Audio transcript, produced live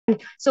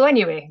So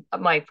anyway,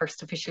 my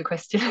first official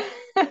question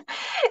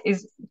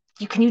is,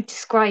 can you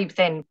describe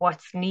then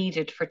what's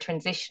needed for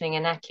transitioning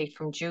an athlete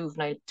from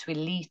juvenile to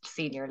elite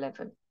senior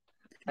level,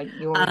 by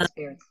your And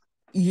experience?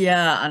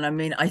 yeah, and I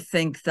mean, I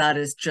think that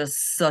is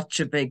just such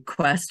a big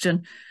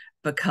question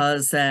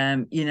because,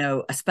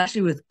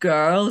 especially with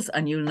girls,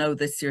 and you'll know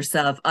this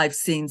yourself, I've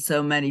seen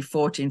so many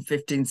 14,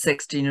 15,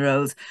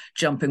 16-year-olds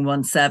jumping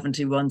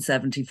 170,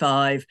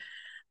 175.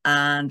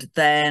 And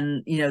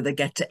then, they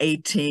get to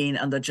 18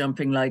 and they're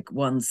jumping like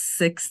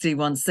 160,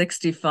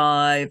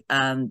 165,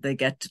 and they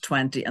get to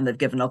 20 and they've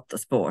given up the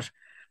sport.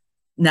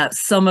 Now,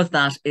 some of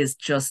that is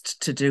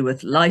just to do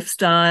with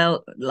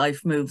lifestyle,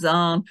 life moves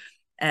on.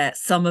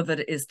 Some of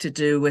it is to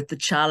do with the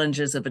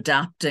challenges of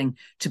adapting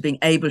to being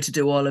able to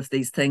do all of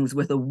these things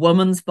with a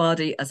woman's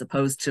body as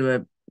opposed to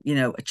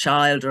a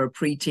child or a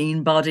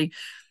preteen body.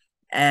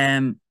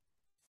 Um,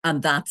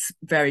 and that's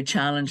very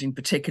challenging,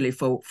 particularly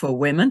for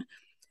women.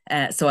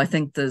 So I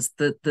think there's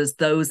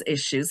those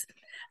issues,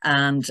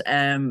 and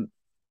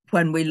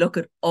when we look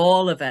at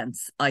all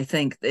events, I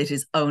think it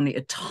is only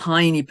a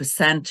tiny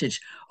percentage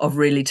of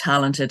really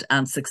talented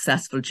and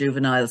successful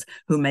juveniles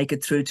who make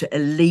it through to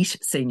elite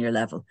senior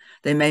level.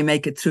 They may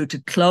make it through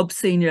to club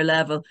senior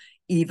level,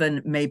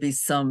 even maybe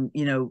some,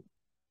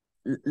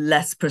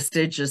 less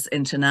prestigious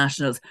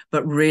internationals,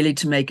 but really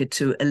to make it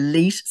to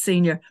elite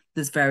senior,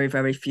 there's very,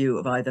 very few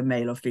of either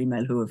male or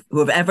female who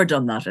have ever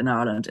done that in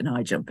Ireland in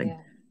high jumping.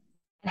 Yeah.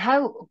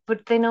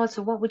 But then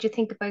also, what would you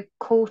think about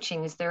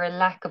coaching? Is there a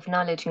lack of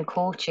knowledge in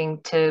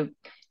coaching to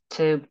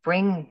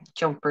bring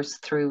jumpers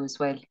through as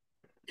well?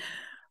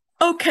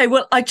 Okay,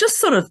 well, I just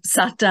sort of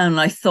sat down and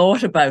I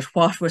thought about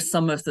what were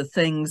some of the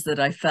things that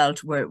I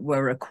felt were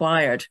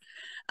required.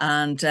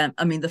 And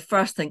I mean, the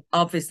first thing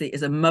obviously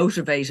is a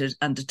motivated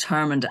and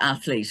determined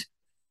athlete.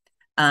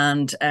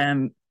 And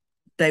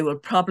they will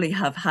probably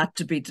have had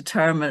to be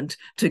determined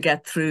to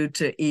get through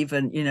to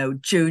even,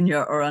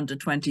 junior or under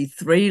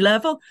 23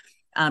 level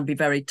and be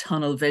very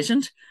tunnel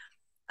visioned.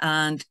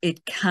 And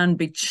it can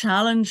be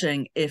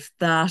challenging if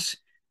that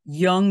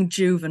young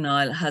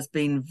juvenile has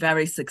been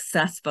very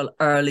successful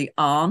early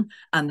on,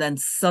 and then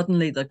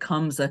suddenly there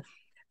comes a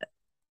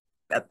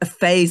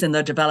phase in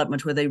their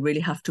development where they really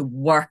have to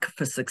work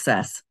for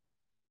success.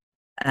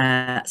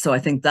 So I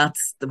think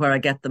that's where I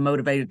get the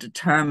motivated,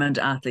 determined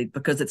athlete,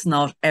 because it's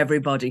not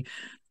everybody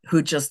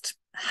who just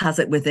has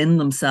it within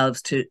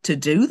themselves to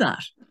do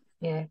that.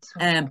 Yeah, it's so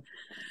Um,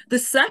 the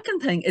second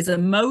thing is a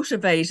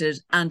motivated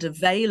and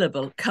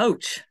available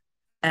coach.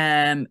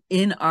 In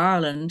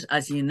Ireland,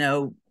 as you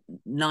know,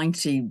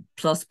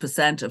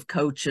 90+% of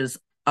coaches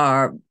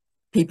are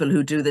people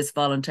who do this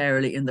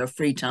voluntarily in their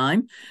free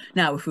time.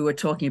 Now, if we were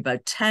talking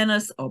about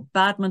tennis or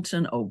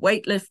badminton or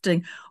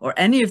weightlifting or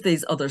any of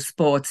these other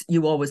sports,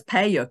 you always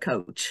pay your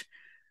coach.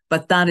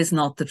 But that is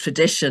not the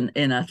tradition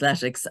in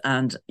athletics.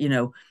 And,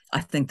 I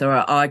think there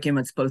are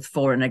arguments both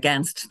for and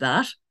against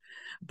that.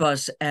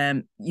 But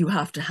you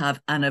have to have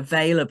an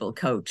available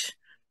coach.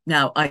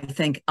 Now, I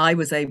think I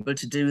was able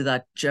to do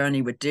that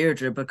journey with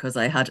Deirdre because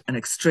I had an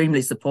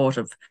extremely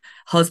supportive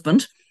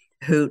husband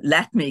who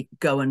let me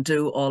go and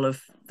do all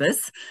of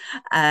this.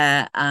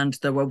 And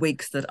there were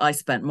weeks that I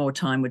spent more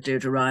time with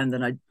Deirdre Ryan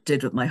than I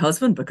did with my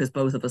husband because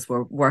both of us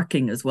were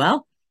working as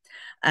well.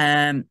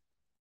 Um,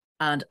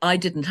 and I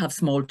didn't have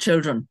small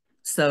children.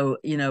 So,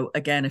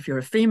 again, if you're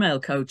a female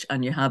coach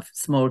and you have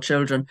small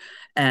children,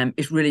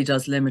 it really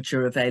does limit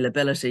your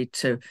availability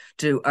to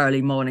do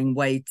early morning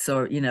weights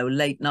or,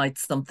 late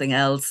nights, something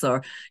else,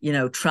 or,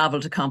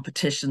 travel to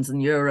competitions in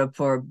Europe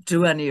or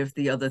do any of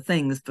the other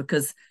things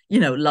because,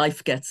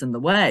 life gets in the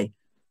way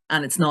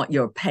and it's not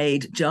your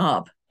paid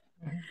job.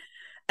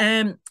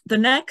 Mhm. The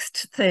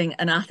next thing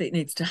an athlete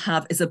needs to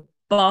have is a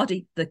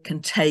body that can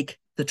take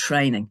the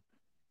training.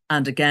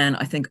 And again,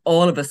 I think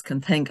all of us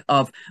can think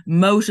of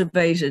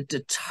motivated,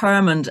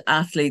 determined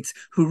athletes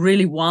who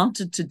really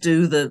wanted to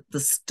do the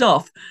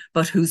stuff,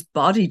 but whose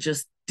body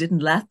just didn't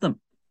let them.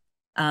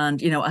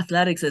 And,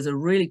 athletics is a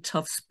really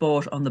tough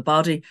sport on the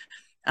body.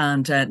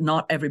 And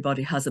not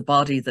everybody has a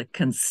body that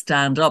can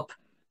stand up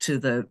to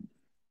the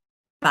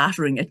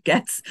battering it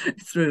gets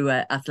through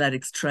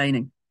athletics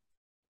training.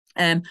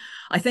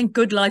 I think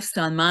good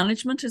lifestyle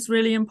management is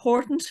really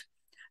important.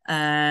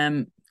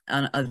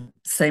 And I'll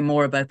say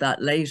more about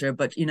that later.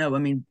 But, I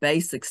mean,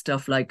 basic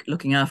stuff like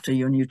looking after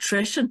your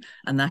nutrition,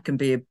 and that can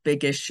be a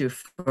big issue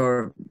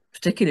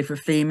particularly for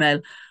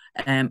female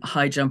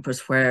high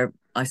jumpers, where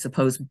I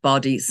suppose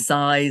body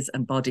size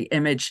and body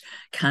image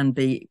can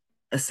be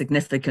a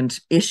significant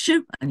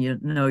issue. And you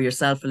know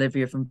yourself,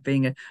 Olivia, from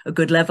being a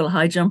good level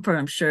high jumper,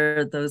 I'm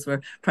sure those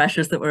were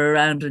pressures that were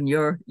around in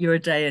your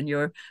day and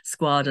your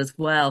squad as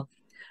well.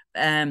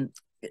 Um,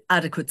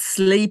 Adequate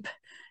sleep,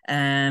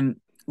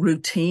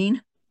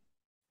 routine.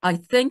 I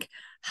think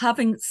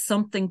having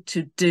something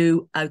to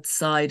do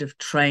outside of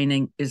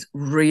training is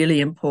really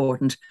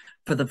important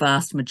for the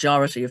vast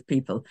majority of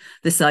people.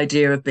 This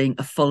idea of being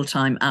a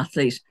full-time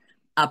athlete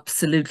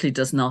absolutely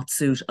does not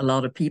suit a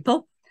lot of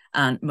people.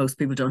 and most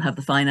people don't have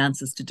the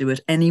finances to do it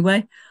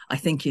anyway. I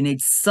think you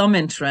need some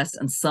interest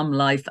and some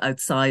life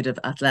outside of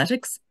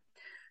athletics.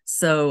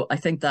 So I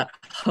think that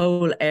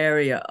whole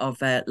area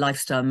of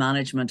lifestyle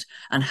management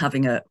and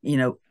having a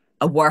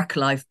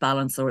work-life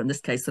balance, or in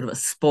this case, sort of a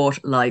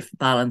sport-life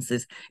balance,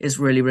 is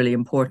really, really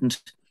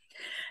important.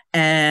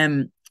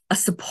 A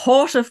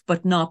supportive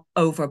but not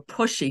over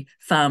pushy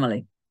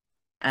family.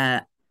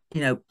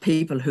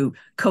 People who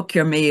cook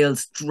your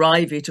meals,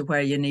 drive you to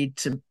where you need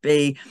to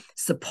be,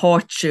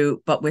 support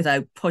you, but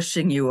without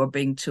pushing you or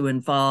being too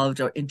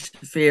involved or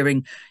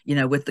interfering,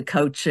 with the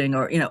coaching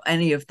or,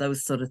 any of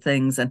those sort of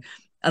things. And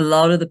a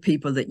lot of the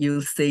people that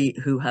you'll see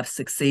who have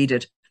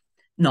succeeded,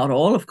 not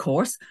all, of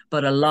course,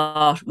 but a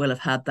lot will have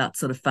had that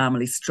sort of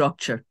family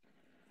structure.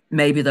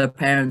 Maybe their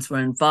parents were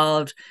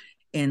involved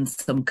in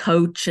some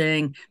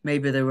coaching,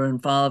 maybe they were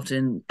involved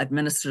in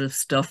administrative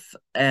stuff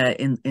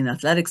in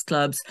athletics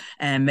clubs,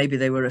 and maybe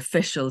they were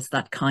officials,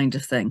 that kind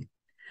of thing.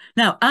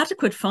 Now,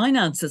 adequate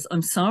finances,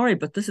 I'm sorry,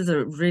 but this is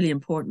a really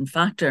important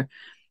factor.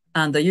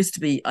 And there used to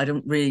be, I'm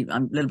a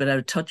little bit out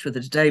of touch with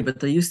it today, but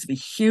there used to be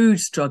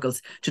huge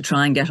struggles to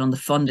try and get on the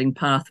funding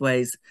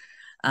pathways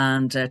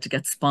and to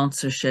get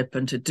sponsorship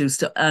and to do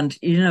stuff. And,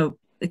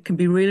 it can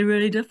be really,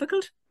 really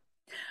difficult.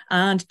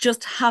 And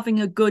just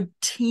having a good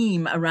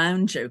team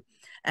around you.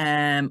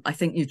 I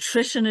think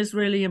nutrition is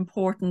really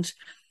important.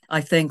 I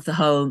think the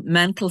whole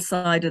mental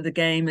side of the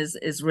game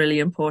is really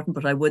important,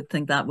 but I would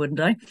think that, wouldn't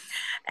I?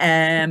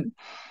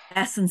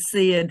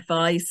 S&C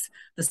advice,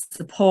 the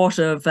support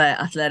of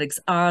Athletics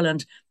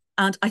Ireland,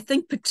 and I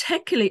think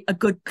particularly a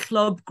good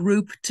club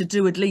group to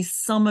do at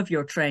least some of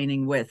your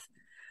training with,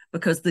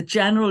 because the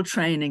general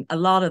training, a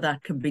lot of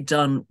that can be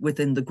done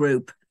within the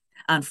group.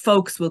 And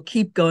folks will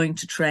keep going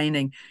to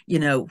training,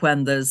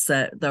 when there's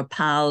their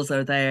pals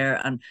are there.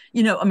 And,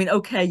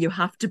 okay, you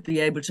have to be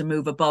able to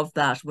move above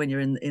that when you're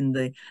in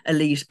the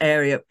elite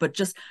area, but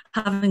just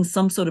having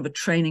some sort of a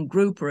training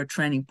group or a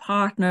training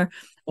partner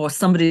or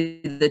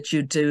somebody that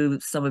you do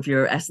some of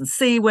your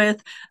S&C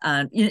with,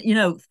 and,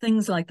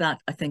 things like that,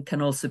 I think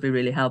can also be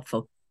really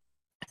helpful.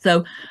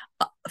 So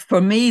for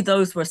me,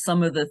 those were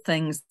some of the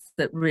things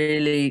that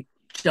really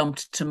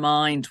jumped to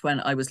mind when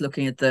I was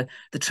looking at the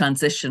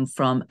transition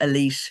from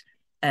elite,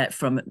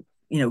 from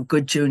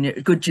good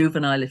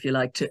juvenile, if you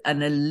like, to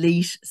an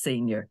elite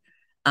senior.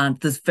 And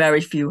there's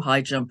very few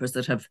high jumpers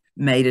that have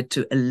made it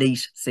to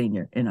elite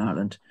senior in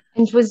Ireland.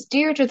 And was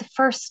Deirdre the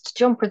first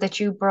jumper that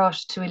you brought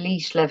to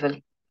elite level?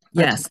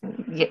 Yes.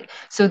 Yeah.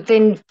 So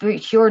then,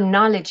 with your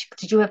knowledge,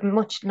 did you have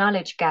much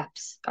knowledge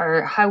gaps,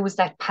 or how was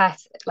that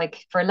path?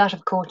 Like for a lot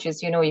of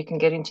coaches, you can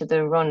get into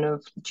the run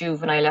of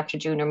juvenile after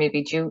junior,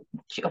 maybe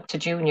up to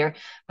junior,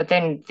 but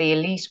then the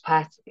elite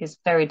path is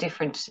very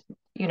different.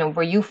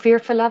 Were you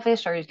fearful of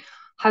it, or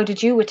how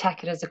did you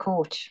attack it as a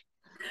coach?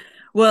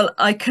 Well,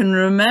 I can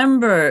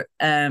remember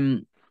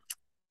the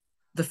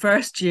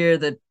first year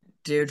that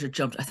Deirdre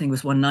jumped, I think it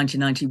was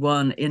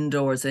 1991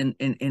 indoors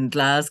in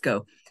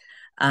Glasgow.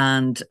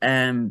 And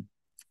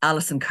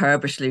Alison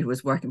Kirbishley, who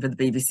was working for the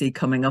BBC,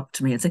 coming up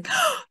to me and saying,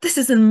 "Oh, this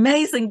is an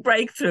amazing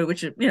breakthrough,"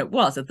 which it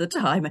was at the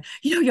time.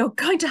 You're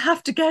going to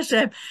have to get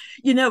a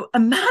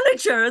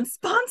manager and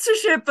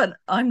sponsorship. And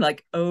I'm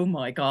like, oh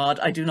my God,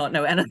 I do not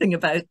know anything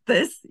about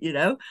this,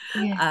 Yeah.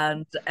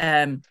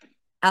 And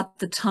at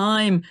the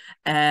time,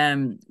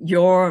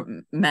 your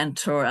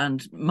mentor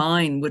and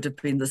mine would have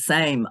been the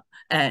same.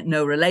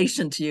 No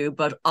relation to you,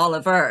 but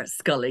Oliver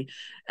Scully.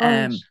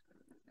 Right.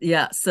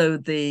 Yeah, so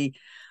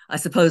I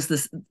suppose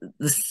the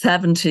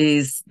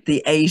 70s,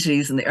 the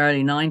 80s, and the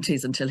early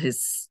 90s, until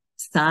his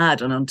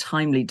sad and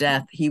untimely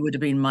death, he would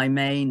have been my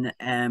main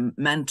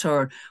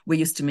mentor. We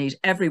used to meet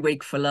every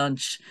week for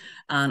lunch,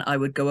 and I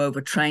would go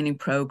over training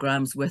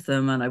programs with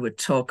him, and I would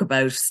talk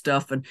about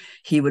stuff. And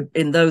he would,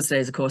 in those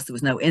days, of course, there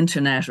was no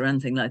internet or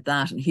anything like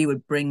that, and he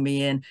would bring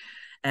me in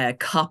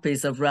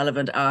copies of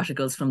relevant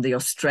articles from the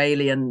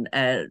Australian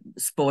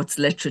sports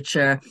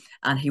literature,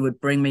 and he would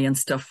bring me in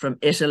stuff from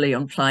Italy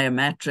on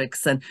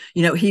plyometrics. And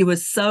he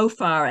was so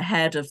far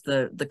ahead of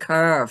the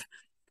curve.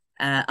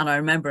 And I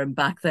remember him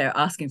back there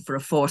asking for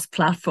a forced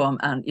platform,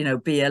 and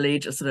BLE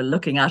just sort of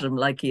looking at him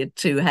like he had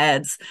two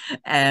heads.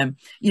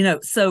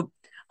 So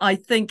I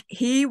think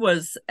he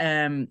would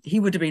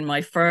have been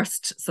my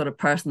first sort of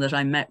person that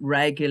I met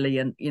regularly,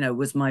 and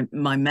was my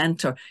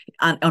mentor.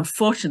 And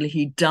unfortunately,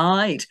 he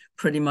died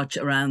pretty much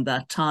around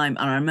that time.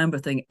 And I remember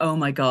thinking, oh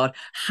my God,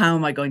 how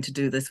am I going to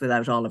do this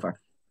without Oliver?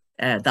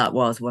 That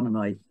was one of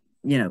my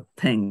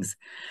things.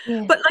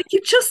 Yeah. But like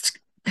you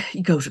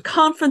go to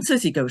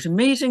conferences, you go to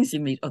meetings, you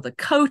meet other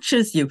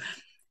coaches, you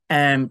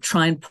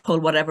try and pull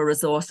whatever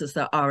resources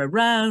there are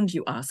around,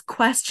 you ask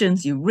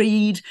questions, you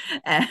read.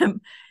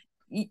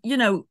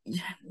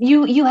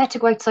 You had to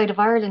go outside of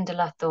Ireland a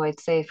lot, though,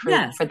 I'd say, for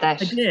yes, that, I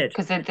did,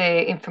 because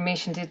the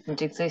information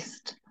didn't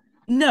exist.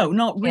 no,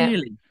 not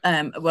really.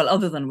 Well,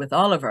 other than with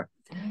Oliver.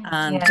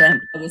 And I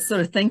was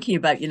sort of thinking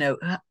about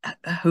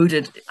how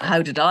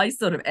did I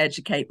sort of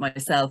educate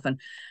myself? And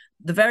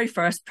the very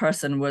first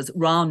person was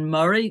Ron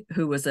Murray,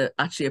 who was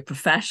actually a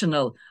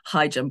professional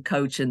high jump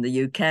coach in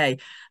the UK.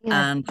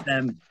 Yeah,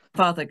 And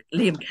Father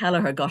Liam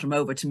Kelleher got him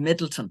over to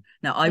Middleton.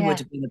 Now, I would yeah,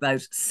 have been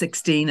about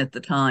 16 at the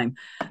time,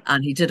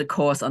 and he did a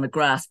course on a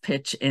grass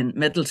pitch in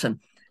Middleton.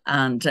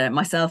 And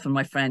myself and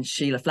my friend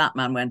Sheila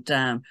Flatman went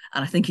down,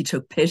 and I think he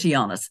took pity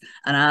on us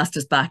and asked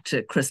us back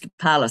to Crystal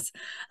Palace.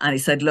 And he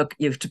said, "Look,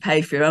 you have to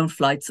pay for your own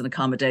flights and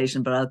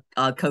accommodation, but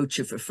I'll coach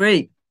you for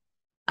free."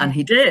 And yeah,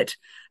 he did.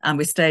 And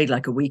we stayed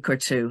like a week or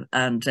two.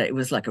 And it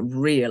was like a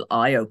real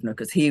eye opener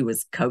because he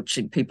was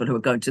coaching people who were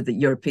going to the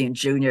European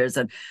juniors.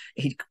 And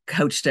he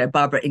coached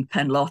Barbara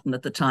Inkpen Lawton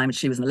at the time. And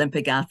she was an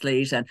Olympic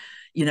athlete. And,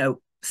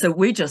 so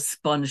we just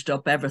sponged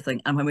up everything.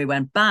 And when we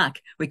went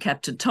back, we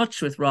kept in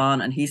touch with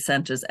Ron, and he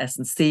sent us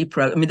S&C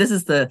pro. I mean, this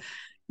is there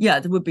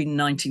would be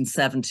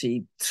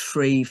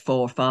 1973,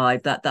 4,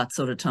 5, that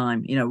sort of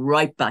time,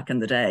 right back in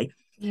the day.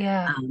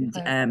 yeah.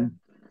 And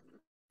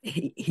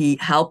Right. he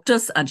helped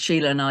us, and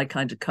Sheila and I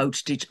kind of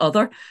coached each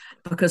other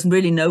because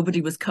really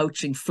nobody was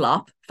coaching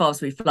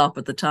Fosbury flop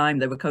at the time.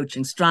 They were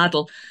coaching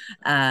straddle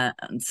and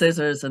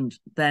scissors. And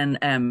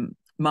then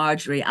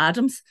Marjorie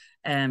Adams,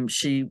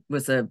 she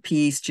was a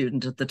PE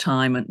student at the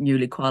time and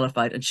newly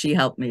qualified, and she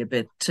helped me a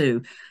bit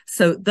too.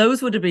 So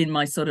those would have been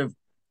my sort of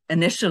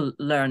initial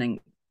learning,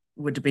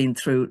 would have been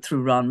through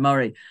Ron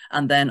Murray,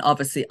 and then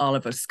obviously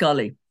Oliver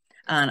Scully.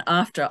 And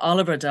after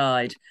Oliver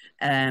died,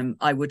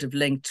 I would have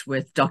linked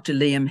with Dr.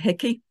 Liam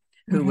Hickey,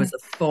 who was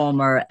a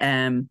former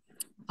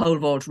pole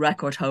vault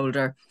record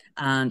holder,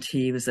 and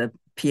he was a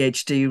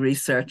PhD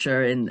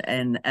researcher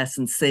in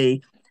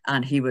S&C,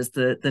 and he was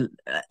a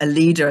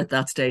leader at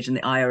that stage in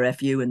the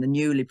IRFU, in the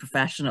newly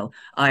professional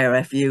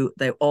IRFU.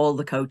 All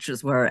the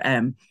coaches were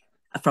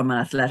from an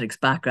athletics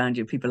background.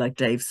 You people like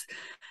Dave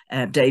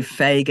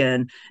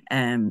Fagan,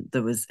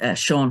 there was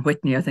Sean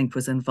Whitney, I think,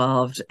 was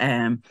involved.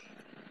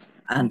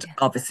 And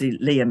obviously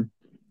Liam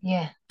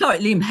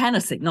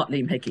Hennessy, not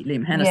Liam Hickey,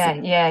 Liam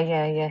Hennessy.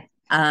 Yeah.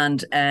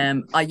 And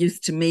I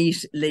used to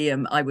meet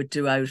Liam. I would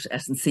do out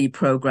S&C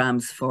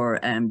programs for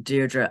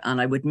Deirdre, and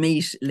I would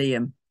meet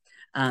Liam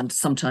and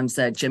sometimes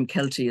Jim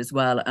Kilty as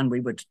well, and we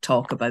would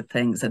talk about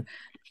things. And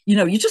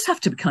you just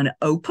have to be kind of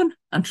open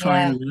and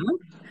try and learn.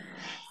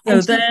 So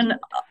And then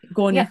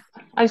go on. yeah,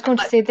 I was going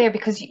to say there,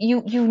 because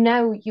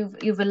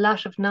you've a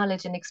lot of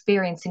knowledge and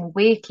experience in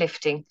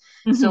weightlifting.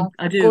 So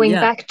I do, going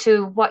yeah. back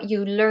to what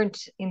you learned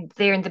in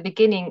the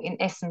beginning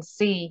in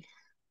S&C,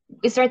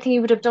 is there anything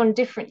you would have done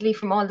differently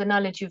from all the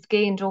knowledge you've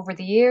gained over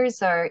the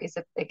years, or is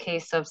it a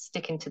case of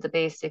sticking to the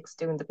basics,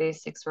 doing the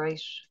basics right?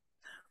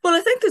 Well,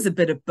 I think there's a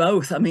bit of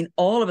both. I mean,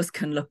 all of us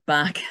can look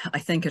back, I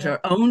think, at our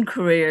own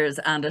careers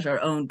and at our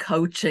own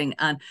coaching,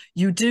 and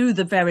you do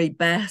the very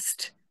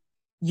best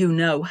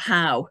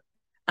how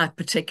at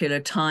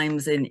particular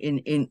times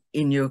in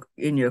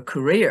your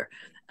career.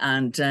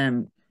 And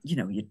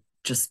you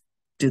just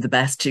do the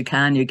best you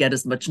can. You get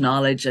as much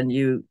knowledge, and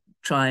you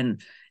try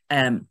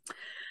and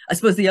I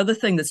suppose the other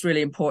thing that's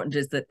really important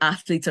is that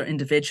athletes are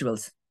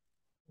individuals.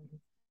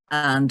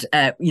 And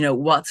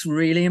what's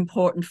really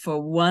important for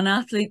one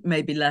athlete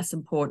may be less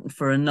important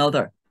for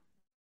another.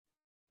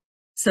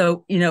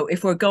 So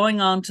if we're going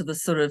on to the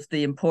sort of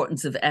the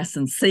importance of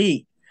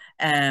S&C,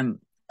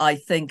 I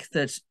think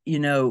that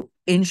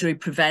injury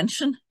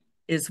prevention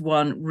is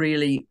one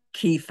really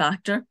key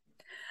factor,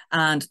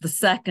 and the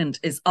second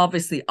is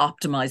obviously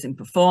optimizing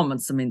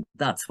performance. I mean,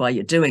 that's why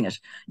you're doing it.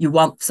 You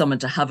want someone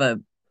to have a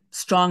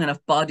strong enough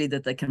body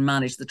that they can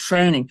manage the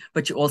training,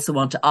 but you also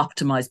want to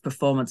optimize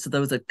performance. So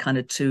those are kind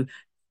of two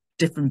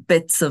different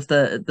bits of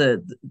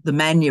the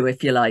menu,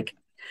 if you like.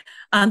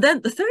 And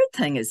then the third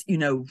thing is,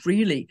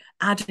 really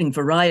adding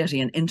variety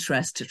and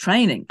interest to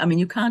training. I mean,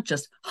 you can't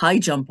just high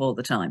jump all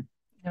the time.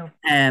 No.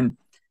 And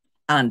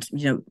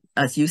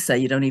as you say,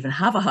 you don't even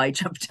have a high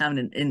jump down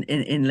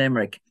in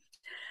Limerick.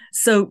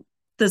 So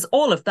there's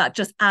all of that,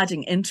 just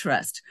adding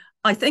interest.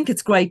 I think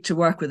it's great to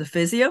work with a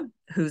physio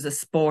who's a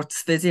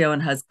sports physio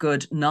and has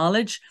good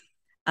knowledge,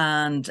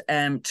 and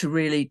to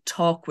really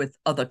talk with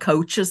other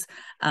coaches.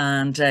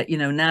 And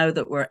now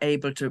that we're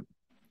able to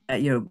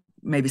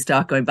maybe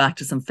start going back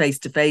to some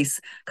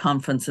face-to-face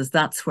conferences,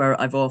 that's where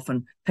I've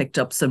often picked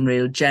up some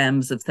real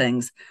gems of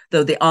things.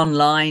 Though the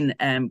online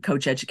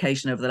coach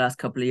education over the last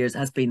couple of years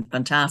has been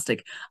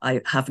fantastic.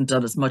 I haven't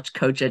done as much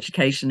coach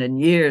education in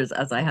years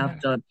as I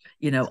have done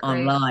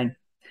online.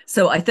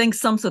 So I think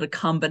some sort of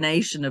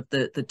combination of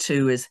the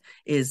two is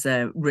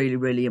really,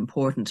 really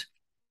important.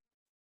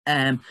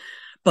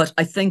 But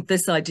I think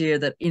this idea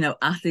that,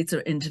 athletes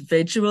are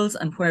individuals,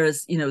 and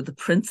whereas, the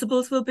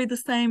principles will be the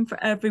same for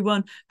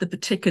everyone, the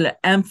particular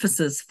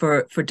emphasis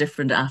for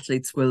different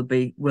athletes will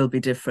be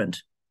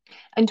different.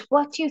 And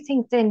what do you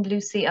think then,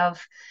 Lucy,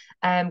 of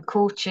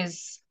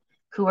coaches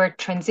who are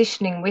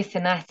transitioning with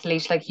an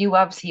athlete? Like, you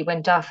obviously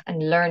went off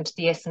and learned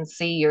the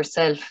S&C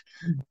yourself.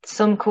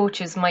 Some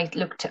coaches might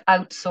look to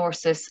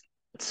outsource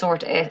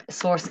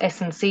source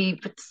S&C,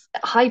 but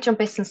high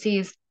jump S&C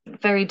is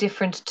very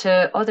different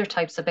to other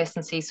types of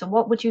S&C. So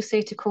what would you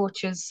say to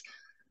coaches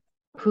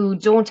who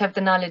don't have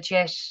the knowledge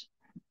yet,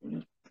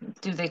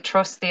 do they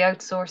trust the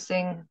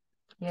outsourcing,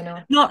 you know?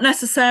 Not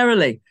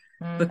necessarily,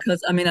 Mm,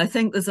 because I mean, I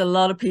think there's a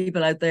lot of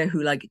people out there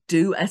who like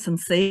do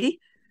S&C,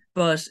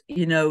 but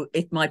you know,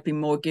 it might be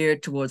more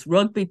geared towards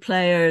rugby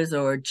players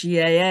or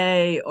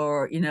GAA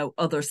or you know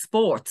other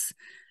sports.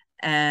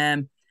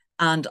 Um,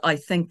 and I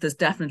think there's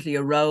definitely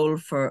a role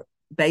for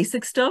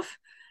basic stuff,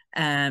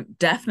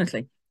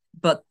 definitely.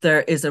 But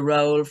there is a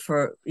role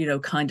for, you know,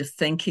 kind of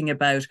thinking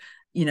about,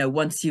 you know,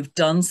 once you've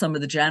done some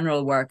of the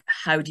general work,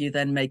 how do you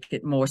then make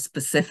it more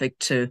specific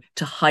to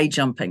high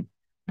jumping,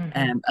 hmm.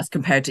 as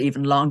compared to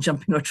even long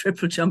jumping or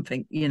triple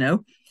jumping, you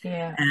know?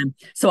 Yeah.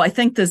 So I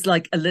think there's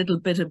like a little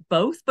bit of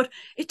both, but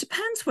it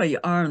depends where you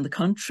are in the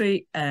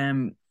country,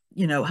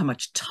 you know, how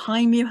much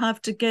time you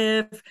have to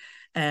give,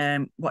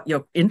 what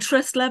your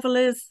interest level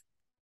is.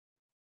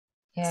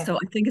 Yeah. So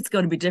I think it's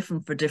going to be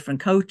different for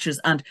different coaches.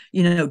 And,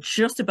 you know,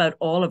 just about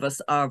all of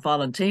us are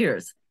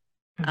volunteers.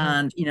 Hmm.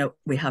 And, you know,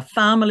 we have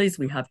families,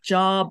 we have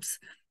jobs,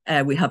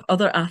 we have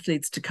other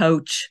athletes to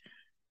coach.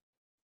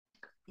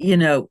 You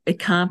know, it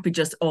can't be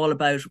just all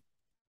about,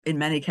 in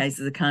many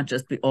cases, it can't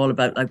just be all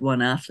about like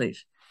one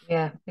athlete.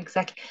 Yeah,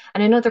 exactly.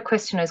 And another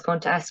question I was going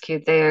to ask you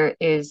there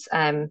is,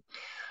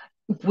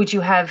 would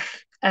you have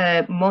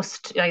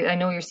I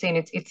know you're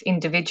saying it's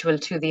individual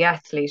to the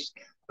athlete,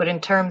 but in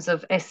terms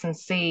of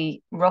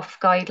S&C rough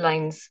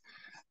guidelines,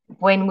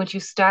 when would you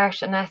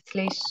start an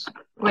athlete?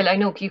 Well, I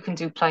know you can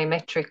do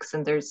plyometrics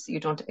and there's you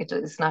don't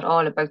it's not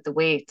all about the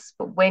weights,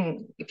 but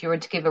when if you were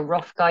to give a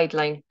rough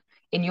guideline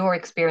in your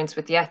experience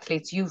with the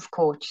athletes you've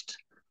coached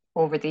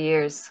over the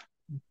years.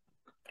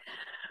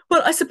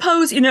 Well, I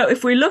suppose, you know,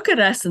 if we look at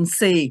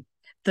S&C,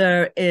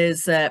 there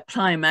is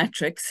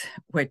plyometrics,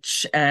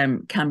 which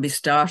can be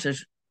started,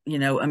 you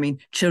know, I mean,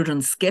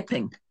 children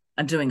skipping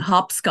and doing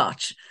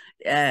hopscotch,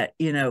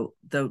 you know,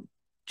 the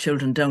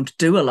children don't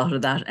do a lot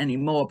of that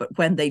anymore. But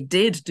when they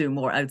did do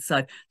more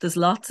outside, there's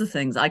lots of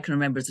things. I can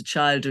remember as a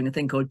child doing a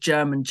thing called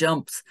German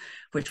jumps,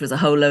 which was a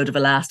whole load of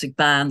elastic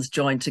bands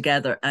joined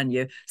together. And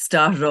you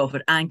started off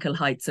at ankle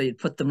height. So you'd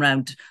put them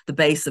around the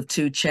base of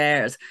two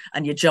chairs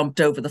and you jumped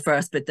over the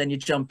first bit, then you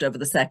jumped over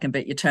the second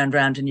bit, you turned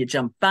around and you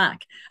jumped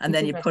back. I And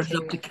then did you that put it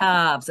too. up to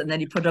calves and then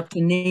you put it up to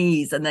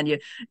knees. And then you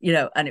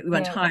know, and it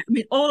went Yeah, higher. I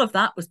mean, all of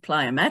that was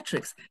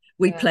plyometrics.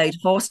 We yeah. played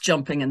horse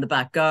jumping in the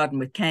back garden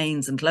with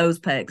canes and clothes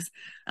pegs,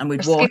 and Or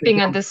we'd water skipping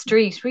on jump. the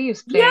street. We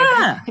used to play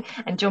Yeah,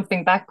 and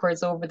jumping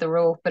backwards over the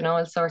rope and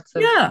all sorts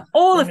of yeah,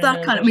 all of running that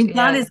under kind of. I it. mean,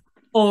 that Yeah, is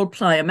all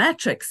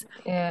plyometrics.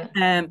 yeah.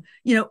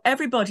 You know,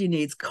 everybody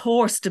needs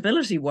core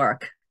stability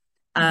work.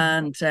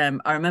 Hmm. And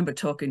I remember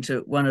talking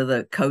to one of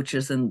the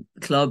coaches in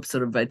the club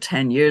sort of about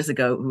 10 years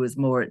ago, who was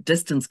more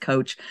distance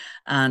coach,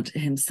 and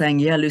him saying,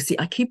 yeah, Lucy,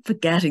 I keep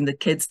forgetting that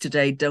kids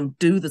today don't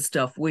do the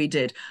stuff we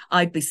did.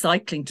 I'd be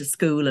cycling to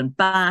school and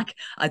back.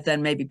 I'd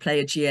then maybe play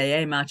a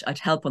GAA match. I'd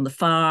help on the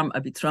farm.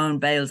 I'd be throwing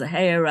bales of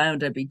hay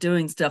around. I'd be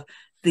doing stuff.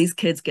 These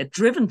kids get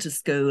driven to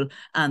school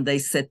and they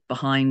sit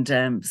behind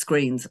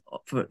screens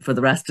for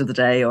the rest of the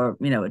day, or,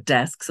 you know, at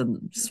desks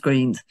and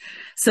screens.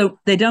 So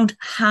they don't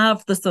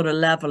have the sort of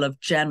level of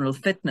general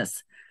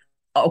fitness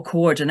or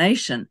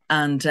coordination.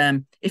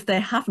 And if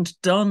they haven't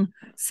done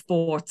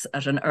sports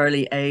at an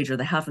early age, or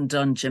they haven't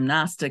done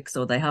gymnastics,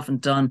 or they haven't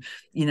done,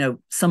 you know,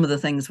 some of the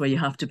things where you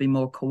have to be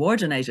more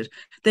coordinated,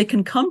 they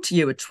can come to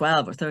you at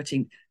 12 or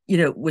 13, you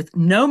know, with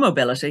no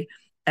mobility,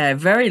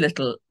 very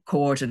little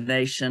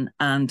coordination,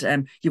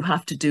 and you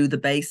have to do the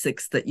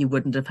basics that you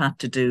wouldn't have had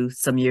to do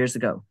some years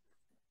ago.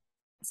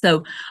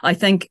 So I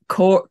think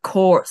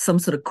some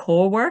sort of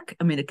core work.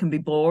 I mean, it can be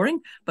boring,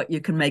 but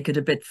you can make it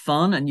a bit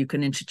fun, and you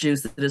can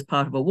introduce it as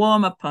part of a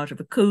warm up, part of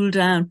a cool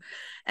down.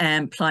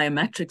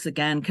 Plyometrics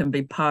again can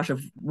be part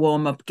of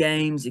warm up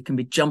games. You can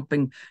be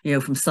jumping, you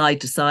know, from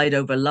side to side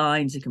over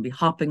lines. You can be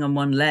hopping on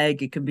one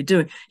leg. You can be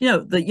doing, you know,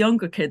 the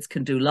younger kids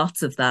can do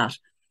lots of that.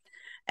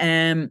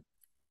 Um,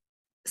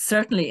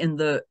 Certainly in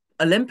the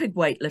Olympic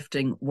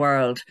weightlifting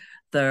world,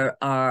 there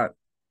are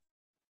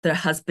there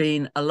has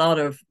been a lot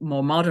of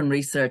more modern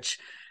research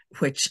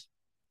which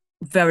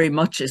very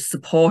much is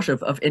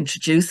supportive of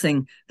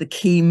introducing the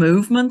key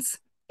movements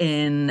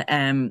in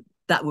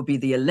that would be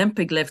the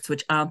Olympic lifts,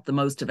 which aren't the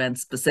most event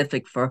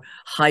specific for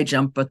high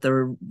jump, but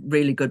they're a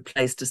really good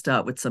place to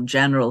start with some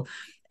general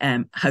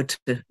how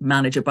to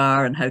manage a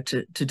bar and how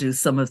to do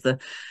some of the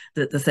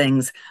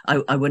things.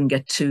 I wouldn't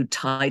get too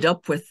tied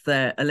up with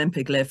the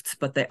Olympic lifts,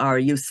 but they are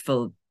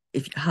useful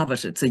if you have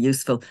it. It's a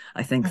useful,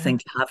 I think, Hmm. thing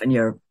to have in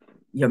your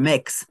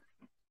mix.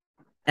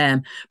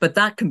 But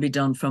that can be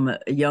done from a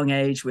young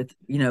age with,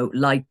 you know,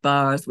 light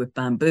bars with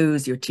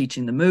bamboos. You're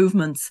teaching the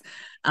movements,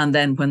 and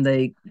then when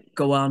they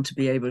go on to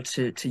be able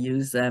to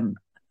use a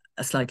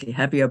slightly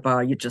heavier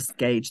bar, you just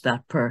gauge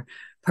that per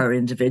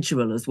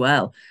individual as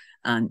well.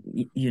 And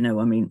you know,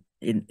 I mean,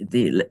 in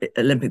the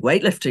Olympic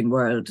weightlifting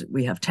world,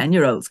 we have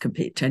 10-year-olds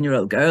compete,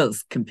 10-year-old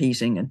girls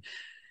competing, and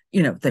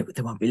you know, they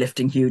won't be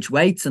lifting huge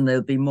weights, and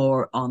they'll be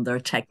more on their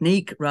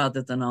technique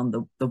rather than on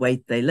the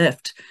weight they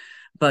lift.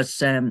 But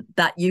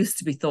that used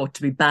to be thought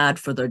to be bad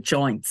for their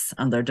joints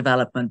and their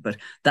development, but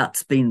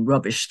that's been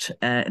rubbished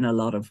in a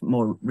lot of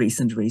more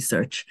recent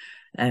research.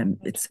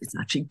 It's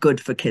actually good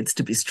for kids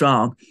to be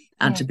strong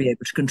and to be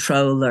able to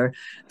control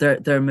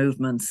their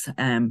movements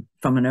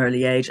from an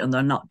early age, and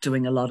they're not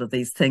doing a lot of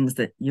these things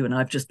that you and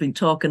I've just been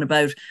talking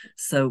about.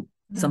 So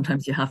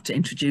sometimes you have to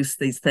introduce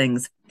these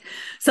things.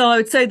 So I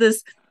would say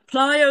there's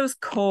plyos,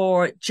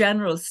 core,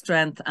 general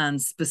strength,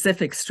 and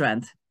specific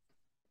strength.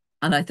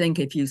 And I think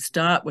if you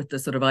start with the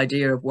sort of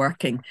idea of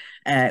working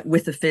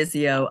with the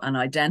physio and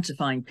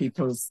identifying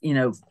people's,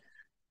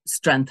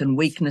 strength and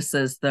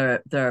weaknesses,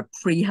 their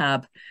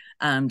prehab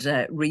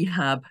and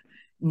rehab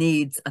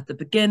needs at the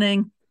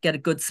beginning, get a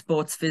good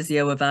sports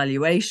physio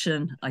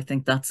evaluation. I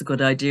think that's a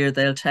good idea.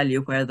 They'll tell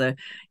you where the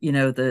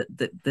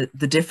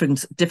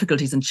different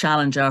difficulties and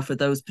challenge are for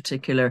those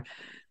particular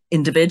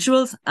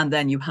individuals, and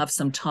then you have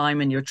some time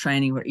in your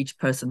training where each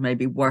person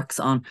maybe works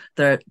on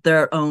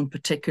their own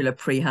particular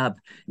prehab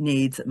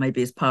needs,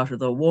 maybe as part of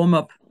their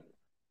warm-up.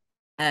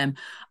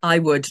 I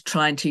would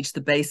try and teach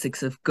the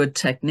basics of good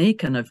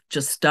technique, and I've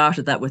just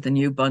started that with a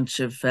new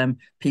bunch of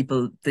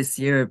people this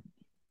year,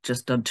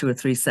 just done 2 or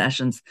 3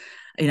 sessions,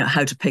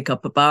 how to pick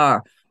up a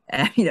bar,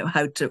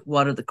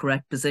 what are the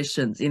correct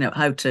positions,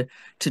 how to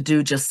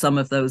do just some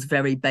of those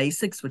very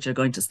basics, which are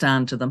going to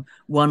stand to them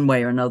one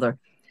way or another.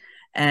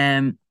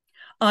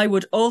 I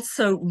would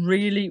also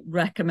really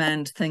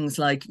recommend things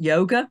like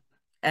yoga,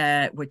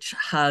 which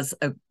has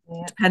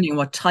depending on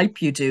what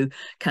type you do,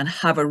 can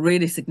have a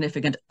really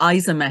significant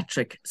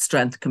isometric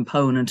strength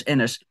component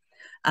in it,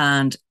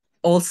 and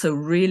also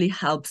really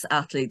helps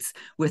athletes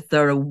with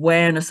their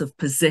awareness of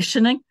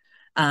positioning,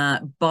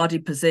 body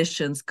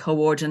positions,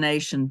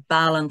 coordination,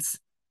 balance,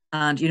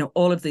 and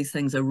all of these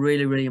things are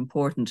really, really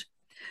important.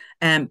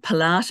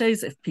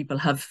 Pilates, if people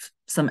have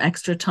some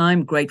extra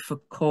time, great for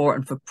core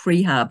and for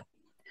prehab.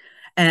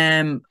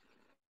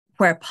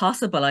 Where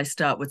possible, I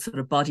start with sort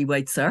of body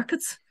weight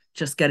circuits,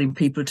 just getting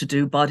people to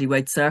do body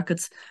weight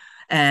circuits.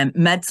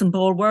 Medicine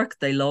ball work,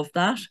 they love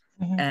that.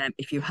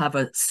 If you have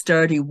a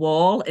sturdy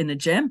wall in a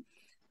gym,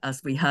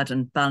 as we had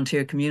in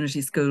Ballantyre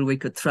Community School, we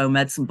could throw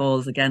medicine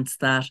balls against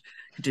that,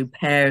 could do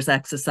pairs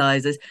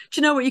exercises. Do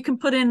you know what? You can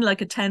put in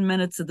like a 10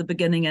 minutes at the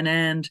beginning and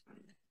end.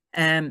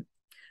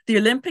 The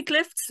Olympic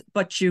lifts,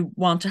 but you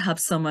want to have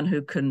someone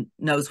who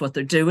knows what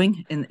they're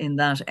doing in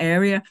that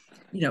area.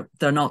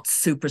 They're not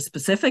super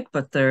specific,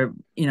 but they're,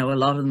 a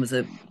lot of them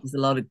there's a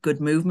lot of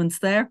good movements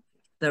there.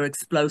 They're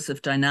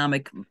explosive,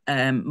 dynamic,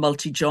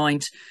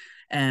 multi-joint.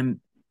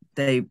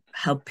 They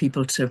help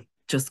people to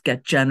just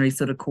get generally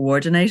sort of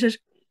coordinated.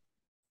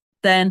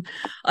 Then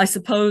I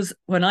suppose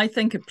when I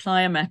think of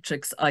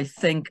plyometrics, I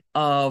think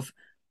of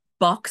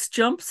box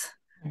jumps,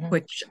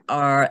 which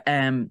are,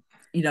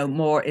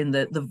 more in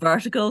the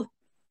vertical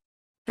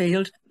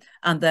field.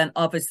 And then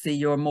obviously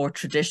your more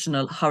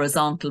traditional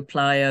horizontal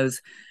plyos,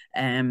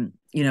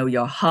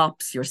 your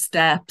hops, your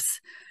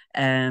steps,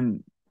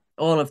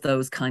 all of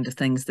those kind of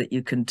things that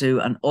you can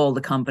do, and all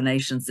the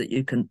combinations that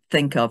you can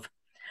think of.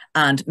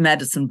 And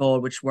medicine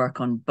ball, which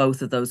work on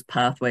both of those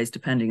pathways,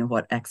 depending on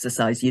what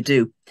exercise you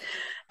do.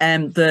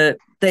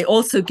 They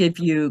also give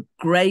you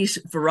great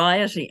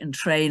variety in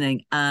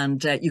training,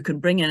 and you can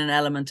bring in an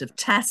element of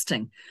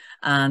testing.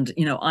 And,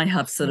 I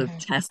have sort of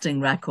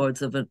testing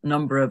records of a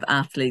number of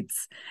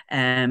athletes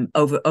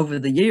over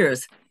the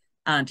years.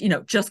 And,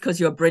 just because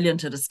you're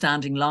brilliant at a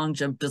standing long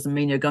jump doesn't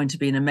mean you're going to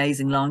be an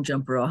amazing long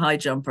jumper or high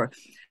jumper.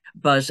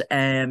 But,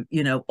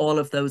 all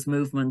of those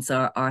movements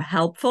are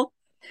helpful.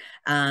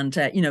 And,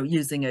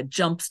 using a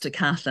jumps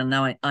decathlon.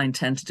 Now I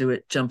intend to do a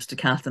jumps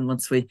decathlon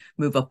once we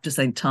move up to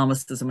St.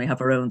 Thomas's and we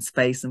have our own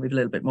space and we've a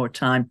little bit more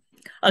time.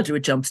 I'll do a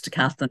jumps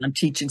decathlon. I'm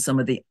teaching some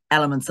of the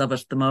elements of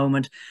it at the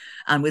moment,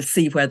 and we'll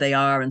see where they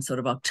are in sort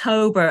of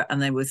October,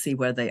 and then we'll see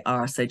where they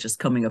are, say, just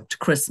coming up to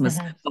Christmas,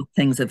 what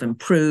things have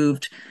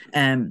improved.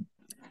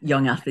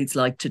 Young athletes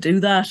like to do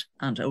that,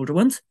 and older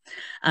ones.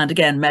 And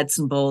again,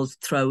 medicine balls,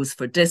 throws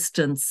for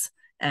distance,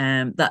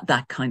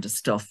 that kind of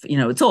stuff.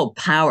 It's all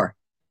power.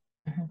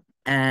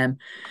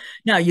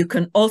 Now, you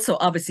can also,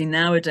 obviously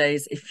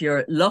nowadays, if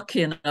you're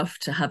lucky enough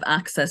to have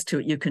access to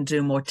it, you can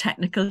do more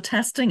technical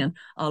testing. And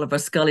Oliver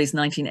Scully's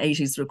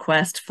 1980s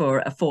request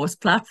for a force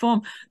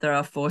platform. There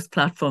are force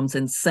platforms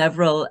in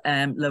several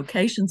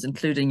locations,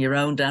 including your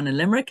own down in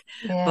Limerick.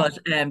 But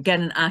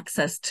getting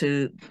access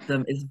to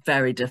them is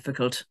very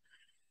difficult,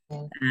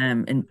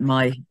 in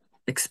my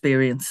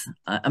experience.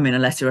 I mean,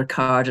 unless you're a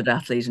carded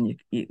athlete and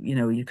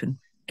you can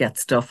get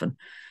stuff, and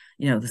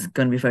there's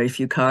going to be very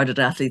few carded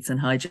athletes in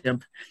high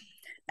jump.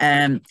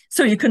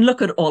 So you can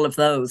look at all of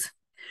those.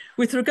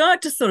 With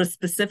regard to sort of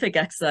specific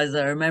exercises,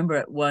 I remember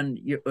at one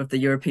of the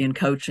European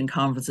coaching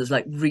conferences,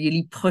 like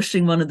really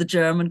pushing one of the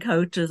German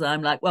coaches.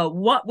 I'm like, well,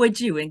 what would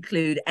you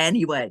include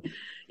anyway?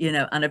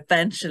 And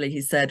eventually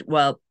he said,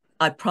 well,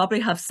 I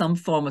probably have some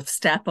form of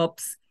step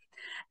ups.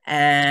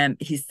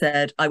 He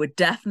said, I would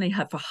definitely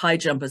have for high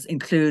jumpers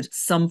include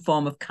some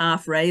form of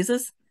calf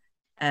raises.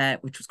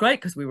 Which was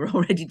great because we were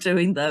already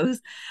doing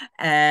those.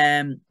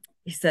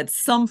 He said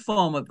some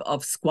form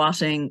of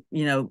squatting,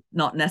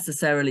 not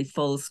necessarily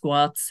full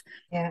squats.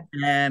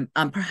 And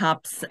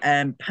perhaps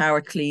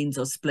power cleans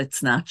or split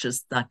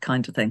snatches, that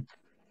kind of thing.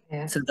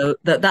 Yeah. So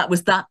that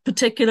was that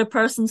particular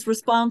person's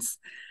response.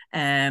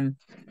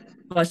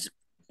 But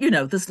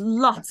there's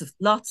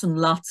lots and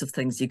lots of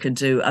things you can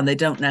do, and they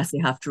don't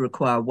necessarily have to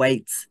require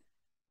weights.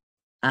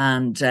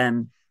 And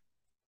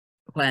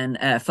when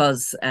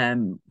Fuz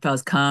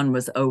Khan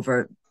was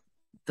over,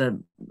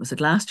 was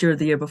it last year or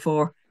the year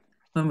before?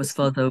 When was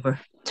Fuz over?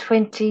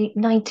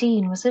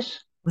 2019, was it?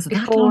 Was it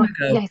that long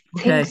Before, ago? yeah, I think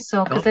Okay.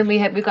 so. Because God. then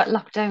we got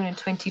locked down in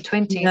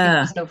 2020. I think it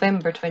Yeah. was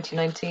November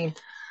 2019.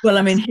 Well,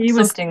 I mean, That's he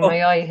was something in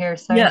my eye here.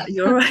 yeah, Sorry.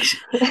 you're right.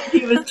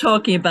 He was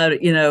talking about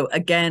it,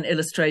 again,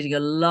 illustrating a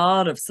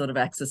lot of sort of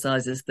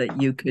exercises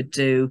that you could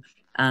do.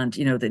 And,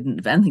 they didn't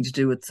have anything to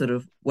do with sort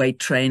of weight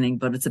training,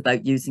 but it's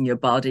about using your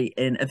body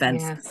in event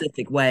Yeah.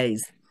 specific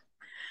ways.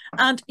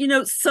 And,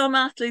 some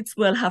athletes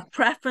will have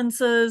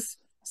preferences,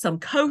 some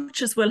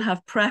coaches will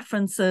have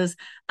preferences.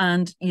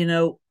 And,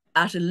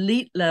 at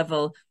elite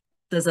level,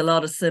 there's a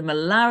lot of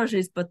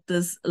similarities, but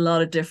there's a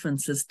lot of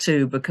differences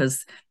too,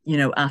 because,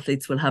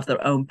 athletes will have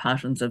their own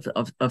patterns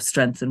of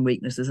strengths and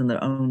weaknesses and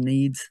their own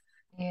needs.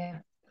 Yeah.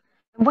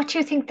 What do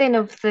you think then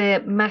of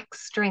the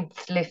max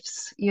strength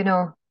lifts?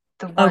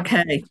 The one.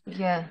 Okay.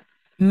 Yeah.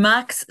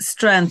 Max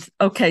strength.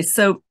 Okay.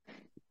 So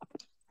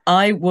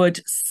I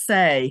would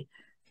say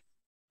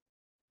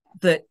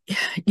that,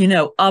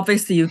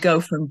 obviously you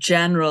go from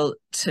general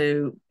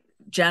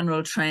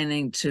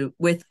training to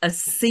with a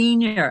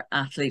senior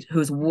athlete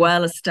who's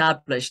well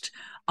established.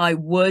 I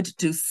would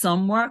do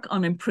some work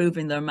on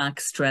improving their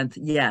max strength,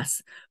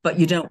 yes, but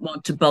you don't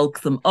want to bulk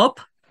them up.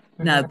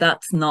 Now,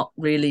 that's not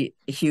really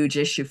a huge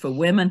issue for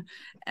women.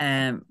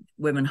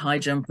 Women high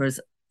jumpers,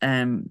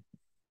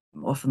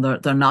 often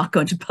they're not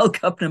going to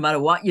bulk up no matter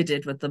what you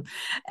did with them,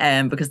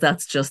 because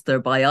that's just their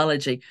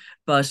biology.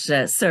 But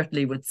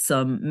certainly with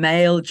some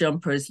male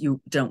jumpers,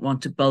 you don't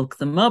want to bulk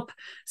them up.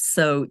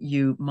 So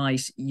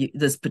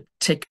there's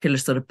particular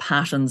sort of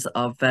patterns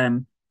of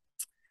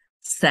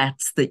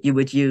sets that you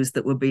would use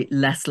that would be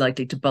less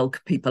likely to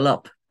bulk people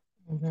up.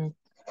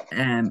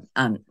 And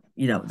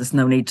there's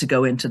no need to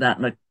go into that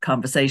in a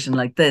conversation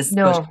like this.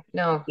 No,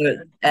 no.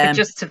 But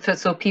just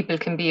so people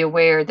can be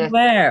aware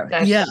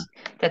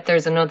that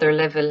there's another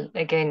level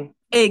again.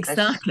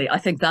 Exactly. I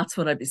think that's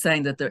what I'd be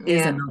saying, that there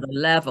is another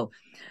level.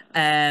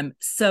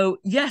 So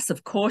yes,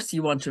 of course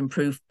you want to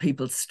improve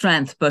people's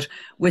strength, but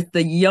with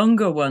the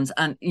younger ones,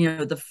 and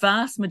the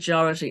vast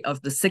majority of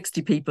the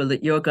 60 people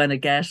that you're going to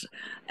get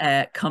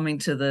coming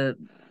to the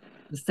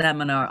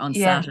seminar on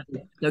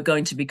Saturday, they're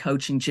going to be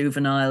coaching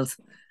juveniles,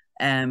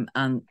 and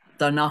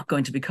they're not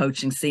going to be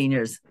coaching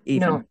seniors,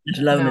 even let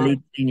alone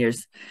elite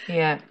seniors.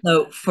 Yeah.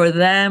 So for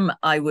them,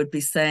 I would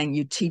be saying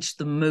you teach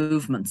them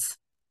movements.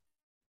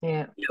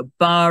 Yeah.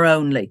 Bar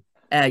only.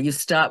 You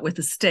start with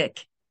a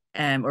stick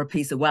or a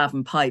piece of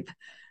waving pipe,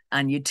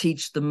 and you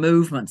teach the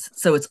movements.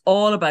 So it's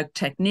all about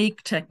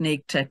technique,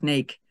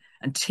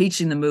 and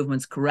teaching the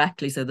movements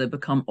correctly so they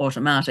become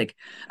automatic.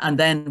 And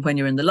then when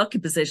you're in the lucky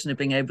position of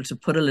being able to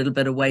put a little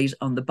bit of weight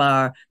on the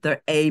bar,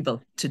 they're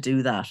able to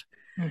do that.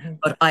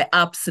 But I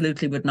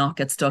absolutely would not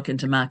get stuck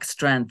into max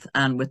strength.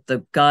 And with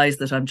the guys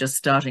that I'm just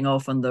starting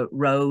off on the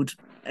road,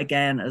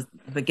 again, as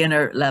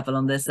beginner level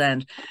on this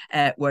end,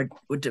 we're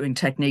doing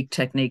technique.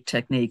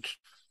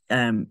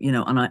 And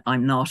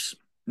I'm not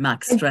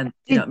max strength.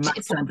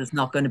 Max strength is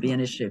not going to be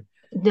an issue.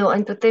 No,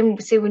 but then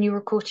say when you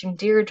were coaching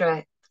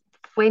Deirdre,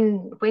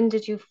 when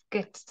did you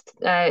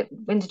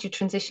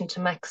transition to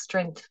max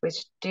strength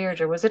with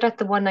Deirdre? Was it at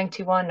the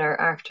 191 or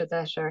after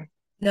that, or?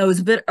 No, it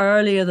was a bit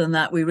earlier than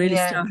that. We really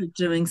started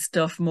doing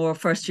stuff more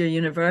first year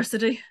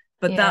university,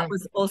 but that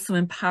was also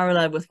in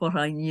parallel with what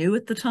I knew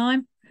at the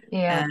time.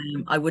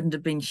 I wouldn't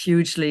have been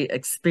hugely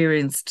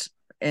experienced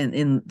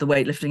in the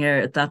weightlifting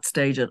area at that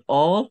stage at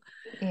all.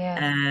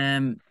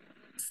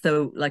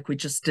 So like we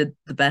just did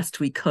the best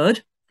we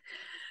could.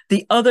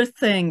 The other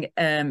thing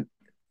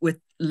with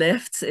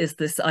lifts is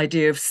this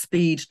idea of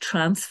speed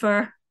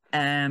transfer.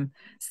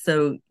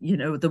 So,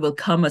 there will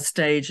come a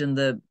stage in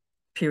the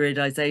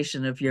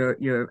periodization of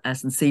your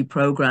S&C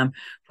program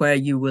where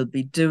you will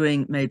be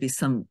doing maybe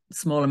some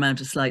small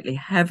amount of slightly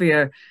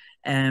heavier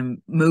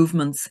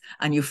movements,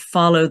 and you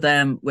follow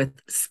them with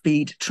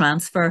speed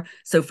transfer.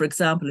 So for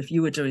example, if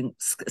you were doing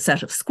a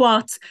set of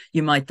squats,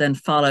 you might then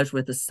follow it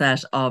with a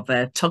set of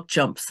tuck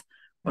jumps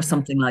or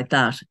something like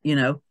that.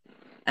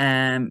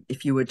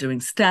 If you were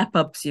doing step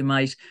ups, you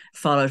might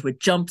follow it with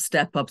jump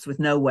step ups with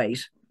no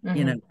weight.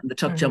 The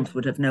tuck jumps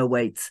would have no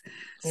weights.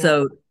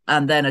 So,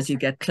 and then as you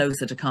get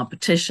closer to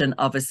competition,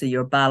 obviously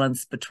your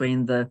balance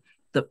between the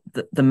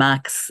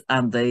max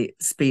and the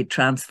speed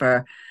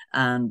transfer,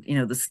 and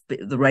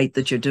the rate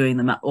that you're doing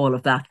them at, all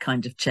of that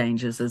kind of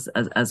changes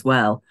as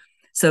well.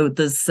 So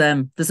there's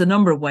a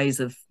number of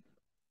ways of,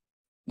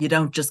 you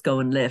don't just go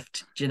and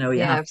lift. You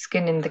have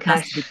skinning the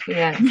cat.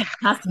 It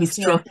has to be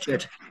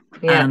structured.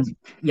 And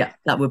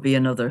that would be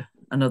another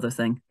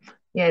thing.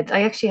 Yeah,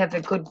 I actually have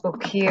a good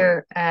book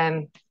here,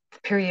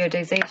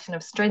 Periodization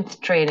of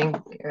Strength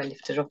Training. Here, I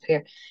lift it up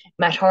here.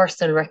 Matt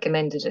Horsnell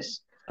recommended it.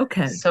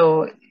 Okay.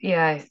 So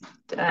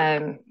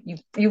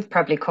you've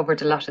probably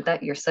covered a lot of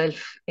that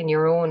yourself in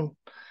your own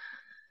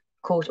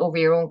coach over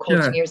your own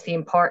coaching Sure. years, the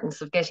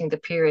importance of getting the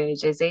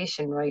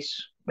periodization right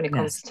when it Yes.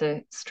 comes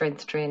to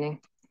strength training.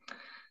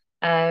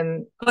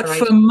 But All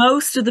for right.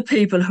 most of the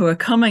people who are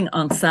coming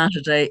on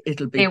Saturday,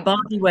 it'll be They,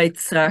 body weight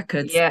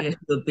circuits, yeah. it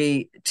will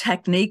be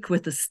technique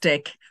with a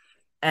stick,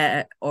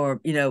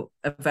 or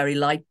a very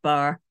light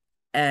bar.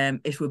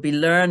 It will be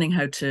learning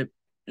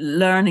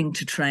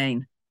to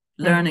train,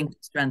 learning Mhm. to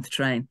strength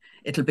train.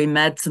 It'll be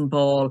medicine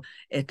ball,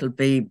 it'll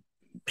be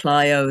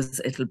plyos,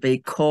 it'll be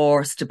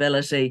core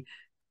stability,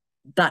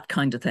 that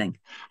kind of thing.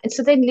 And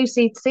so then,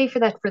 Lucy, say for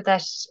that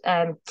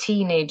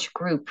teenage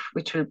group,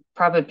 which will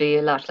probably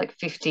a lot like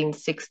 15,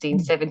 16,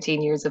 Mm.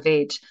 17 years of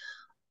age.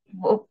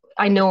 Well,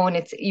 I know, and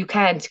it's you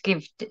can't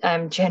give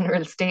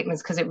general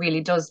statements because it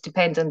really does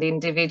depend on the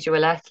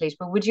individual athlete.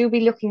 But would you be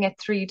looking at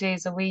 3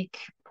 days a week,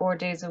 4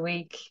 days a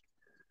week,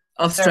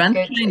 a Of strength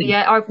circuit? training.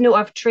 Yeah, or no,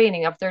 of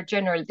training of their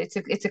general.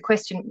 It's a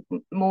question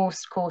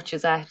most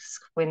coaches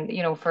ask when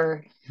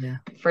Yeah.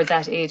 for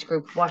that age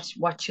group.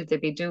 What should they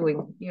be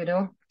doing?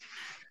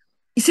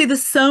 You see,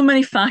 there's so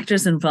many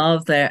factors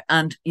involved there.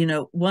 And,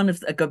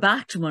 I go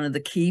back to one of the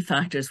key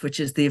factors, which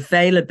is the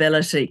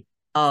availability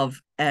of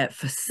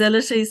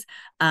facilities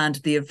and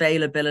the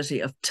availability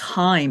of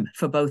time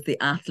for both the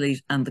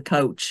athlete and the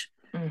coach.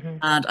 Mm-hmm.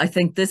 And I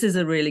think this is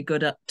a really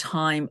good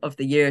time of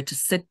the year to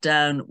sit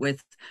down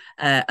with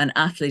an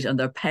athlete and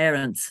their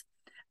parents.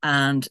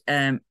 And,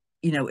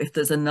 if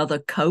there's another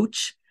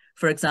coach,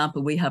 for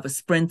example, we have a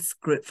sprints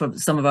group for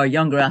some of our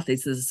younger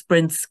athletes. There's a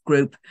sprints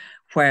group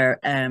where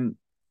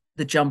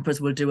the jumpers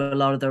will do a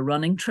lot of their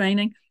running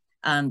training.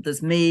 And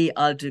there's me,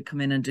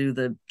 come in and do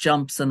the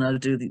jumps, and I'll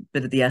do the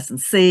bit of the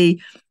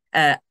S&C.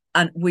 And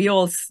we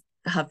all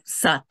have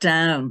sat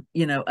down,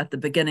 at the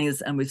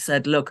beginnings, and we've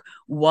said, look,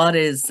 what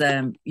is,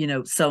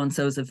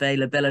 so-and-so's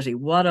availability?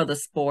 What other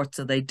sports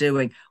are they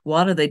doing?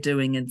 What are they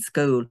doing in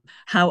school?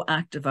 How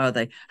active are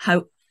they?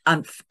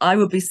 And I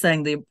would be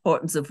saying the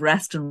importance of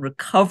rest and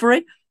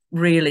recovery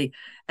really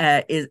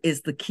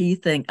is the key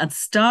thing. And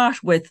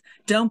start with,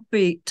 don't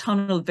be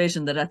tunnel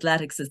vision that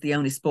athletics is the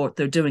only sport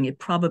they're doing. It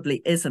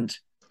probably isn't.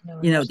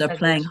 No, They're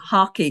playing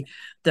hockey,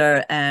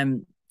 they're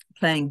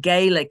playing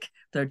Gaelic,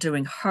 they're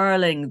doing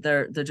hurling,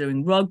 they're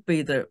doing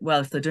rugby.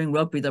 If they're doing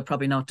rugby, they're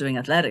probably not doing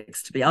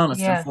athletics, to be honest,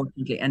 yeah,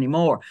 unfortunately,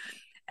 anymore.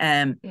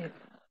 yeah.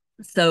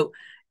 So,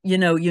 you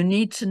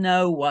need to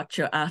know what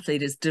your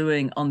athlete is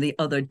doing on the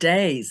other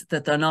days,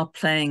 that they're not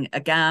playing a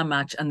GA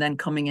match and then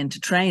coming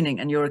into training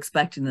and you're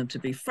expecting them to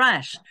be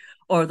fresh,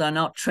 or they're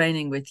not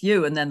training with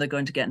you and then they're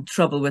going to get in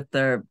trouble with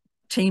their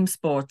team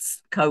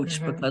sports coach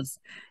Mm-hmm. because,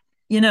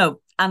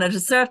 and at a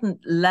certain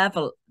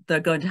level, they're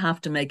going to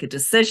have to make a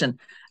decision.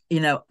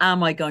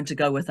 Am I going to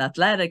go with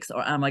athletics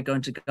or am I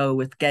going to go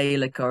with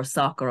Gaelic or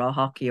soccer or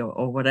hockey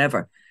or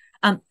whatever?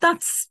 And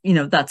that's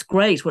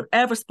great.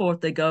 Whatever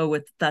sport they go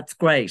with, that's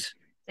great.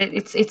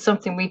 It's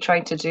something we try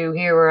to do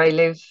here where I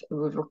live.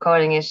 We're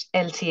calling it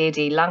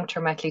LTAD,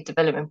 long-term athlete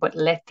development, but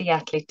let the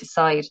athlete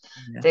decide.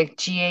 Yeah. The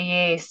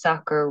GAA,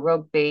 soccer,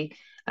 rugby,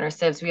 and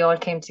ourselves, we all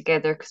came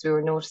together because we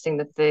were noticing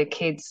that the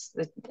kids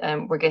that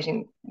were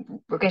getting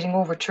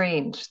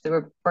overtrained. They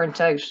were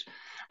burnt out,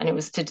 and it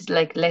was to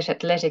like let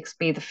athletics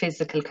be the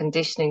physical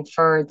conditioning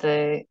for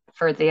the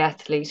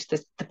athlete,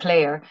 the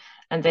player,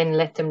 and then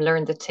let them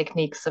learn the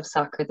techniques of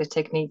soccer, the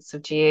techniques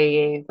of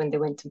GAA when they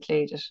went and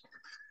played it.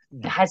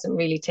 It Yeah. hasn't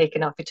really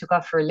taken off. It took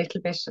off for a little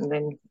bit, and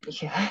then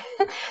yeah,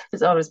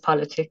 there's always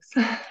politics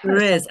There or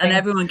is, and something.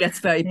 everyone gets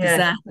very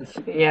Yeah,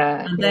 possessive.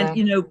 yeah, And then,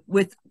 yeah,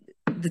 with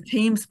the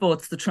team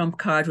sports, the trump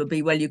card will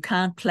be, well, you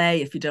can't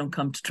play if you don't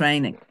come to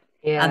training.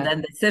 And yeah,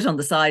 then they sit on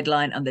the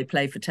sideline and they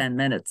play for 10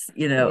 minutes,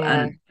 yeah,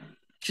 and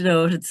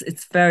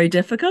it's very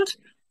difficult.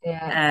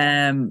 yeah,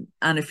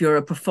 And if you're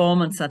a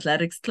performance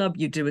athletics club,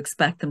 you do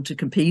expect them to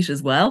compete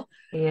as well.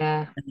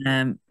 yeah,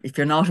 If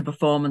you're not a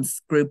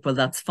performance group, well,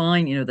 that's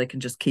fine. They can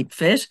just keep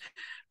fit.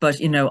 But,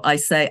 I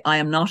say I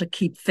am not a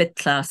keep fit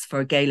class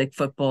for Gaelic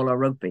football or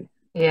rugby.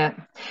 yeah.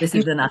 This You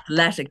is an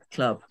athletic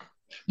club.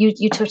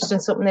 you touched on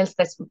something else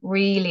that's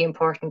really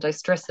important. I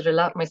stress it a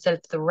lot myself,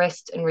 the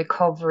rest and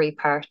recovery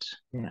part.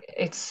 Yeah.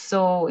 It's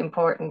so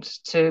important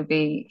to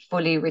be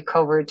fully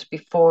recovered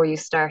before you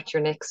start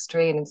your next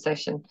training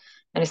session.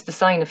 And it's the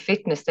sign of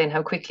fitness then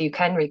how quickly you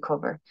can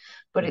recover.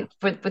 But Yeah.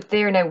 but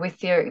there now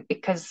with your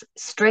because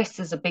stress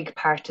is a big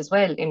part as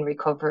well in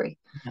recovery.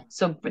 Yeah.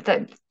 So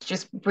that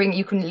just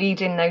you can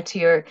lead in now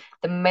to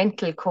the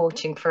mental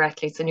coaching for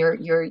athletes and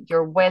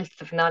your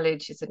wealth of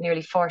knowledge. Is it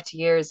nearly 40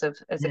 years of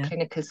as a Yeah.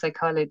 clinical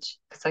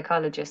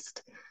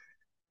psychologist?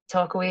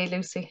 Talk away,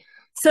 Lucy.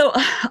 So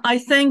I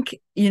think,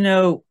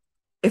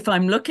 if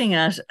I'm looking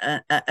at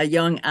a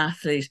young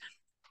athlete,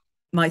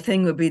 my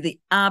thing would be the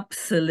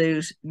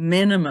absolute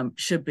minimum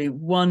should be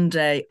 1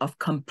 day of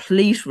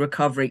complete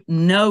recovery,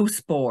 no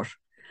sport,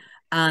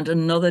 and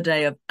another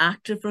day of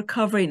active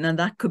recovery. Now,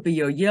 that could be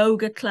your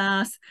yoga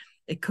class,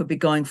 it could be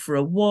going for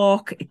a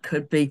walk, it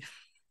could be,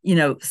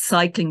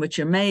 cycling with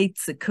your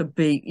mates, it could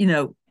be,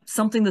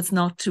 something that's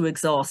not too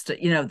exhausted,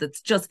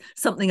 that's just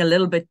something a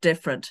little bit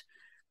different.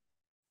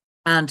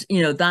 And,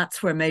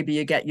 that's where maybe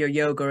you get your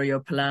yoga or your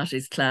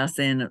Pilates class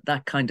in,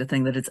 that kind of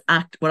thing, that it's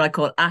what I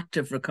call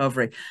active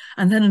recovery.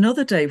 And then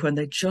another day when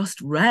they just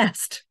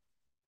rest,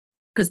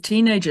 because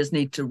teenagers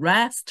need to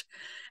rest.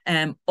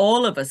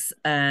 All of us,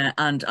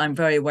 and I'm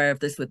very aware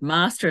of this with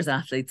masters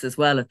athletes as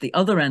well, at the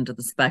other end of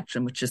the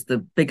spectrum, which is the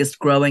biggest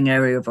growing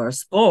area of our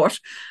sport,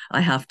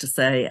 I have to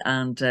say.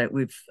 And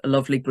we've a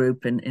lovely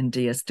group in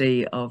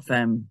DSD of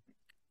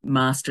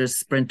masters,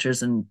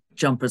 sprinters and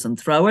jumpers and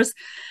throwers.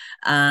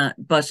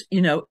 But,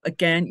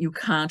 again, you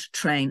can't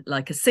train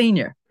like a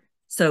senior.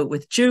 So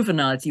with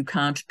juveniles, you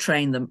can't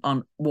train them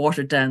on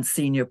watered down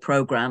senior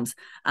programs,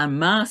 and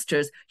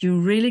masters,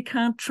 you really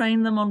can't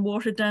train them on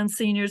watered down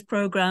seniors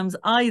programs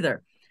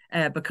either,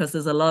 because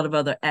there's a lot of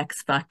other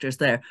X factors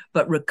there.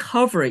 But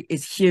recovery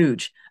is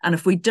huge. And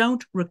if we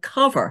don't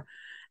recover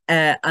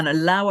and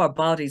allow our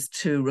bodies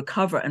to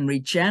recover and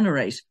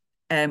regenerate,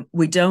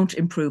 we don't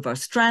improve our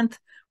strength,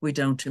 we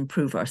don't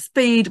improve our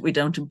speed, we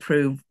don't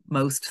improve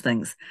most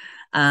things.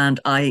 And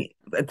I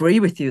agree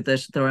with you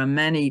that there are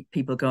many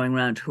people going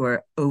around who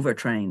are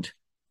overtrained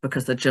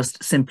because they're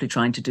just simply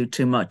trying to do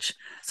too much.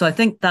 So I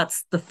think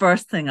that's the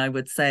first thing I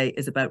would say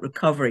is about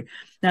recovery.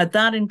 Now,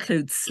 that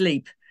includes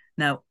sleep.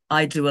 Now,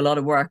 I do a lot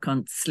of work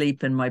on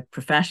sleep in my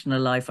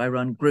professional life. I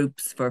run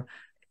groups for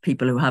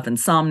people who have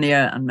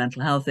insomnia and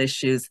mental health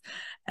issues.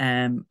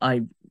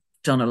 I've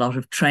done a lot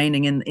of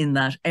training in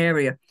that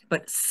area.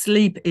 But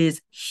sleep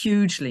is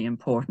hugely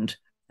important.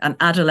 And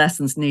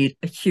adolescents need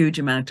a huge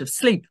amount of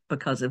sleep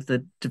because of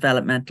the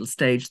developmental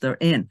stage they're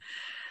in.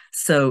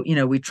 So,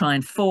 we try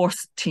and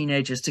force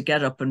teenagers to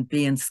get up and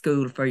be in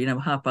school for,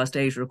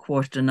 8:30 or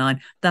 9:15.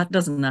 That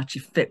doesn't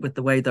actually fit with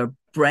the way their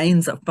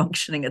brains are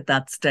functioning at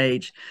that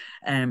stage.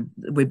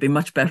 We'd be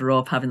much better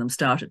off having them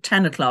start at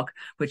 10 o'clock,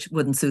 which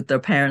wouldn't suit their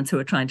parents who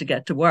are trying to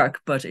get to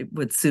work, but it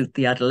would suit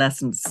the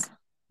adolescents'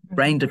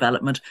 brain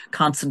development,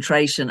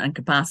 concentration and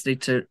capacity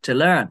to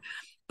learn.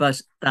 But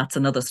that's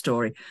another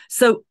story.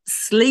 So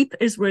sleep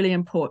is really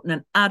important,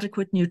 and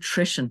adequate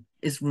nutrition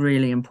is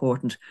really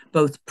important,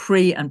 both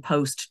pre and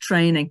post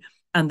training,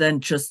 and then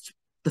just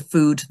the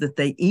food that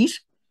they eat.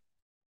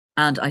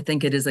 And I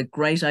think it is a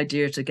great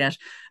idea to get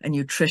a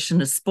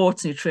nutritionist,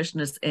 sports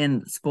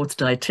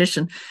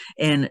dietitian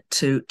in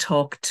to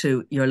talk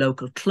to your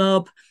local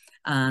club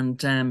and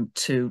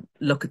to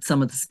look at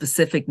some of the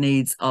specific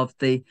needs of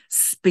the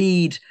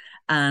speed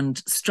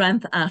and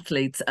strength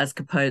athletes as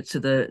compared to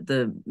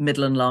the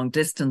middle and long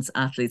distance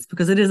athletes,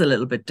 because it is a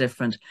little bit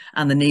different,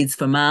 and the needs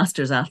for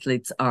masters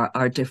athletes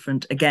are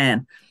different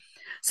again.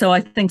 So I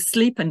think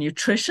sleep and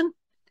nutrition,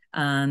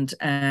 and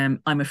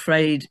I'm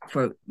afraid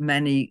for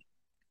many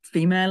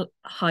female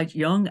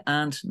young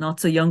and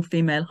not so young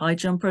female high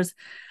jumpers,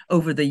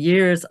 over the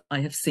years I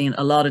have seen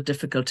a lot of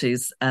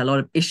difficulties, a lot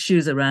of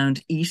issues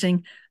around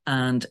eating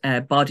and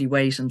body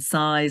weight and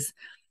size,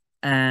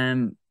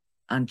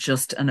 and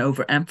just an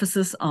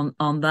overemphasis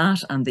on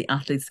that, and the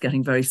athletes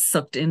getting very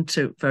sucked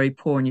into very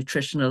poor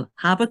nutritional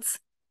habits.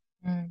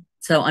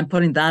 So I'm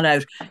putting that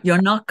out.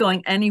 You're not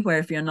going anywhere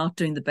if you're not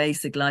doing the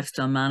basic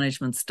lifestyle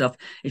management stuff.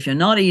 If you're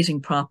not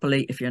eating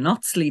properly, if you're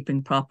not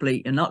sleeping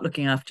properly, you're not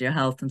looking after your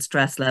health and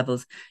stress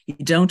levels, you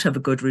don't have a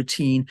good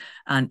routine,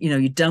 and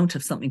you don't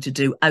have something to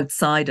do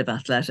outside of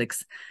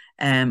athletics.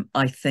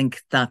 I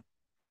think that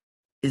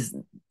is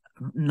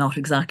not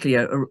exactly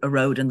a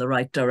road in the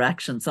right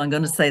direction. So I'm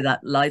going to say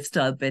that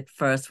lifestyle bit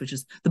first, which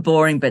is the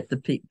boring bit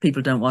that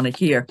people don't want to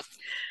hear.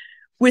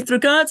 With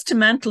regards to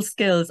mental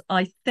skills,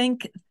 I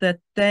think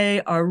that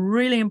they are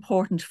really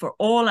important for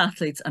all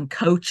athletes and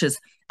coaches,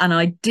 and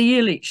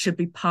ideally should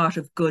be part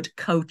of good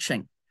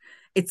coaching.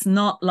 It's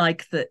not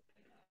like there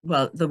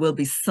will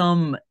be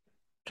some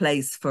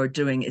place for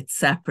doing it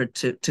separate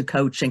to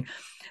coaching,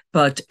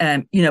 but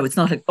it's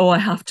not like, I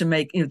have to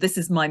make, this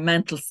is my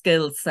mental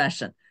skills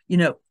session.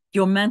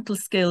 Your mental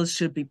skills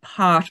should be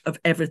part of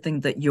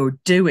everything that you're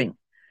doing.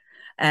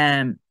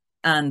 And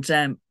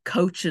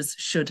coaches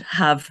should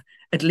have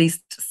at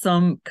least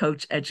some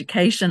coach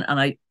education. And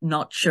I'm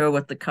not sure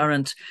what the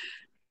current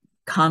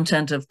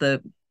content of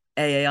the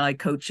AAI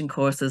coaching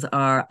courses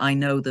are. I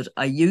know that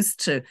I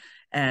used to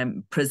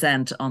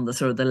present on the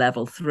sort of the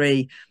level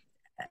 3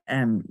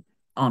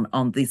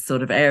 on these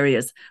sort of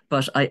areas,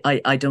 but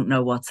I don't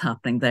know what's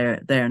happening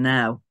there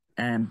now.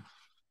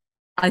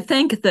 I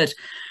think that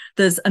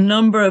there's a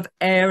number of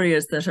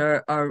areas that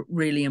are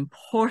really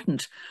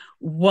important.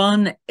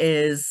 One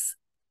is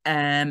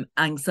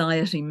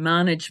anxiety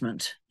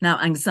management. Now,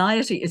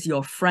 anxiety is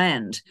your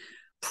friend.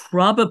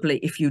 Probably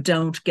if you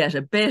don't get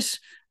a bit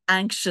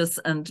anxious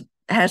and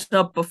head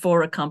up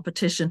before a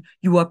competition,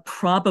 you are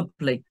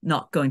probably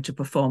not going to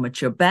perform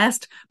at your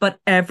best, but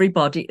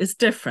everybody is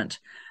different.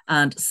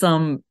 And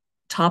some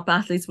top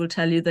athletes will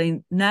tell you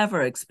they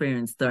never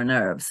experience their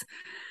nerves.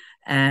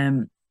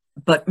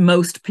 But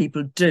most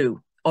people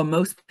do, or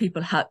most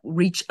people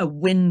reach a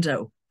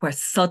window where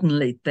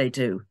suddenly they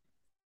do.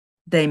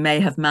 They may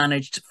have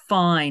managed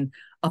fine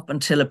up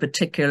until a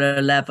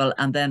particular level,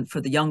 and then for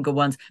the younger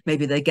ones,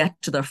 maybe they get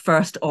to their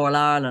first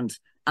All-Ireland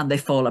and they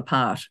fall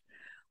apart.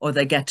 or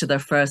they get to their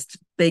first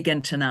big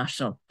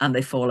international and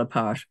they fall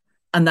apart.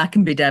 And that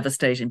can be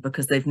devastating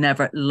because they've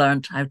never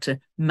learned how to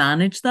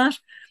manage that.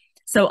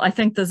 So I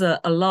think there's a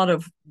lot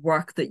of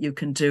work that you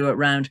can do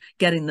around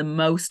getting the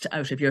most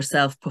out of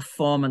yourself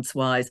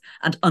performance-wise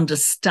and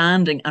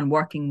understanding and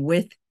working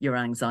with your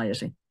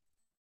anxiety.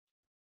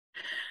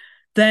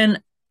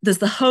 Then there's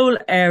the whole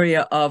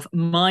area of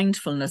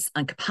mindfulness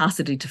and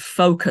capacity to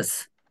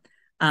focus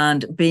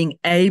and being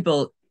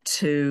able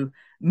to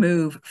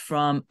move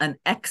from an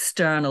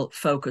external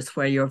focus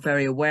where you're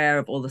very aware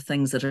of all the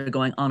things that are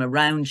going on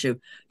around you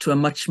to a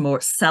much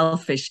more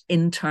selfish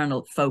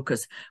internal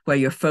focus where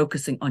you're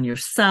focusing on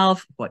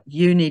yourself, what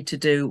you need to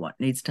do, what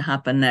needs to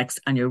happen next,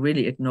 and you're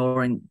really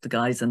ignoring the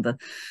guys in the,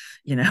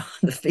 you know,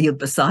 the field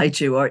beside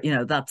you, or, you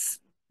know,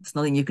 there's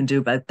nothing you can do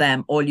about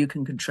them. All you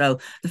can control,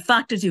 the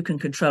factors you can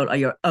control are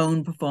your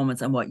own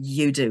performance and what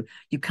you do.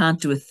 You can't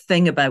do a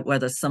thing about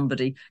whether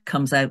somebody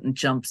comes out and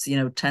jumps, you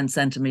know, 10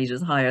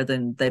 centimeters higher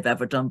than they've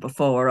ever done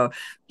before, or,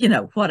 you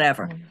know,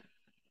 whatever.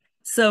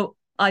 So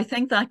I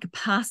think that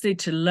capacity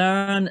to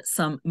learn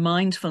some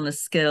mindfulness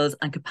skills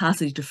and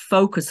capacity to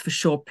focus for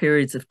short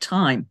periods of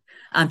time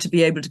and to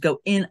be able to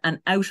go in and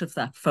out of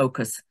that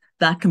focus,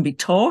 that can be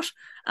taught.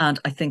 And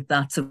I think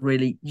that's a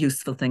really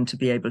useful thing to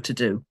be able to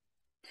do.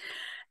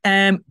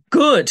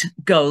 Good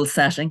goal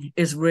setting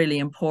is really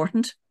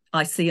important.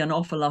 I see an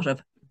awful lot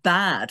of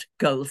bad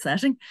goal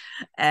setting,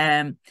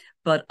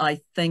 but I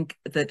think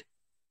that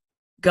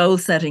goal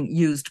setting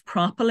used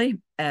properly,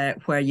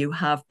 where you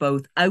have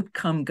both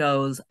outcome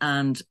goals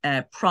and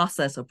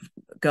process of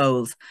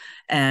goals,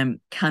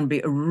 can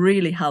be a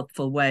really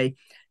helpful way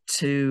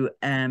to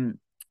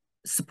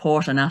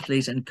support an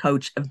athlete and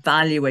coach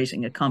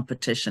evaluating a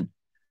competition,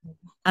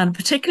 and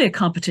particularly a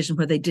competition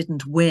where they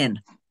didn't win.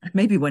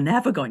 Maybe we're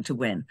never going to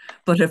win,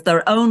 but if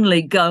their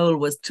only goal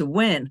was to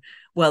win,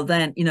 well,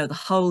 then, you know, the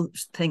whole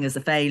thing is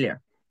a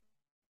failure.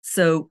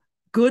 So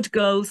good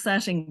goal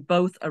setting,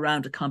 both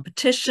around a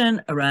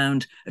competition,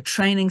 around a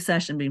training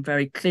session, being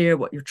very clear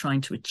what you're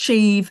trying to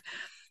achieve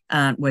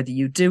and whether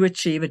you do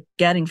achieve it,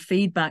 getting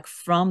feedback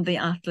from the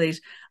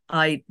athlete.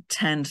 I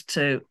tend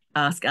to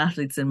ask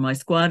athletes in my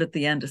squad at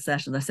the end of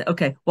session, I say,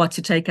 okay, what's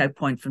your takeout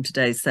point from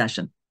today's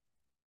session?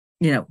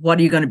 You know, what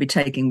are you going to be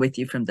taking with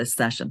you from this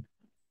session?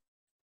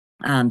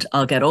 And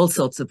I'll get all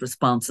sorts of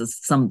responses,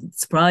 some that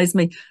surprise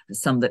me,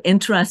 some that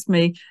interest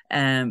me,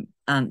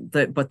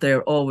 but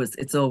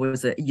it's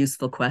always a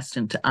useful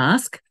question to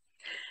ask.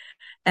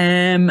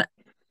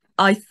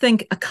 I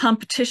think a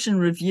competition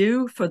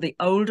review for the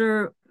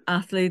older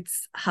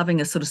athletes,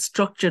 having a sort of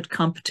structured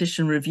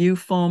competition review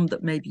form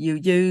that maybe you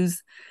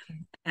use,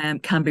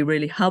 can be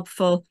really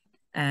helpful.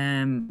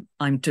 I'm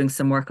doing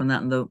some work on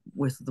that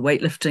with the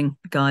weightlifting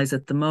guys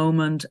at the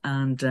moment,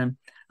 and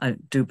I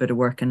do a bit of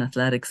work in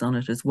athletics on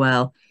it as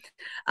well.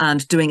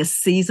 And doing a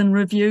season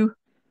review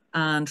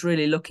and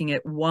really looking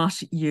at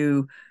what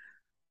you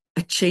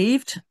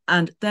achieved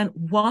and then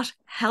what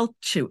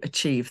helped you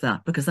achieve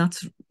that, because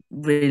that's a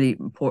really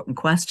important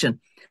question.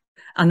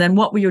 And then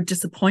what were your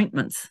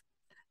disappointments,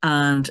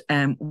 and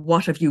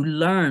what have you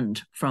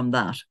learned from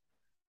that?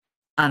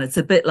 And it's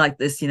a bit like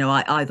this, you know,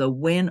 I either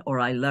win or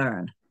I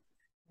learn.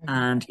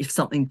 And if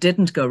something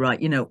didn't go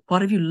right, you know,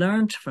 what have you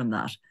learned from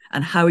that?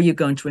 And how are you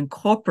going to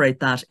incorporate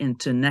that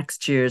into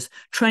next year's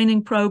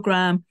training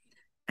program,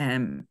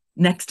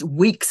 next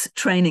week's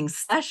training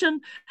session,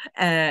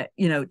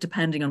 you know,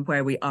 depending on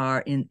where we are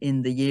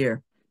in the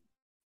year.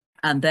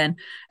 And then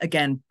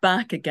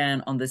back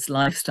again on this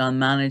lifestyle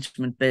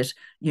management bit,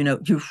 you know,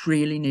 you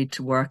really need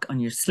to work on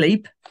your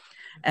sleep.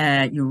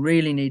 You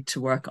really need to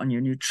work on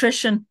your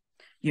nutrition.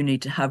 You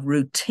need to have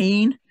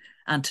routine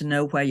and to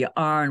know where you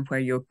are and where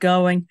you're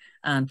going,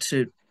 and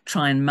to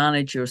try and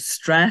manage your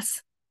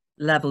stress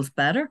levels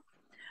better.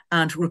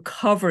 And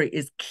recovery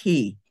is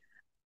key.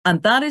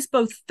 And that is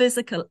both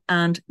physical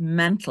and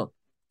mental.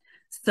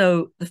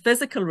 So the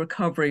physical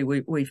recovery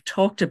we've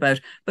talked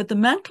about, but the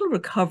mental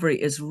recovery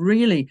is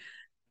really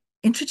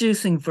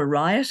introducing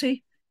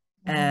variety,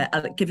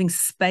 giving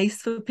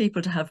space for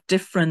people to have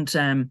different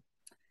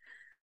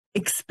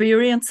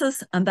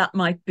experiences. And that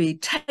might be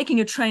taking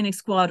a training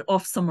squad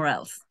off somewhere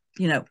else.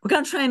 You know, we're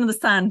going to train in the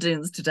sand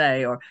dunes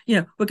today, or, you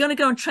know, we're going to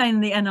go and train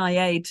in the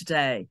NIA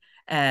today.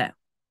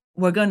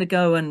 We're going to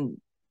go and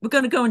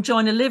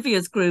join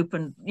Olivia's group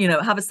and, you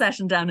know, have a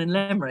session down in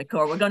Limerick,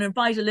 or we're going to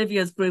invite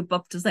Olivia's group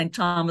up to St.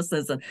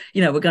 Thomas's and,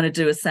 you know, we're going to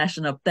do a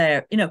session up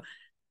there. You know,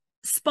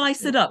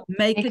 spice it up,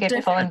 make it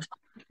different. Fun.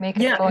 Make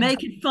it fun.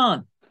 Make it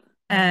fun.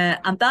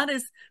 And that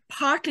is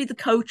partly the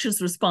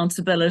coach's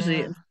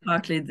responsibility and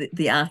partly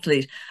the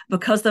athlete,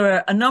 because there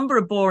are a number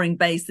of boring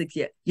basics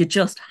you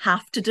just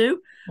have to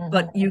do,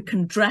 but you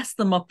can dress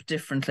them up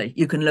differently.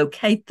 You can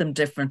locate them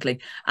differently,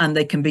 and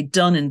they can be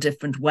done in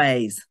different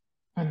ways.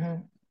 I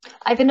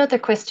have another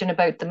question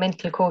about the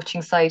mental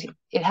coaching side.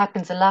 It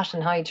happens a lot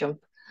in high jump,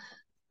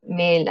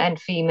 male and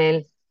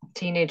female,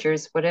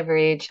 teenagers, whatever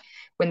age.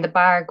 When the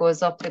bar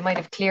goes up, they might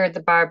have cleared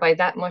the bar by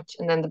that much,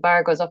 and then the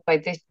bar goes up by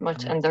this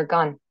much, and they're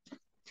gone.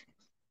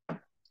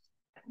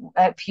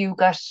 Have you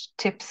got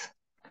tips?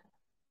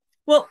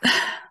 Well,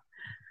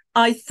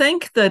 I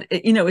think that,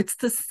 it's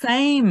the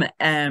same.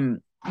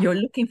 You're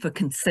looking for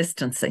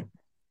consistency,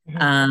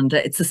 Mhm. and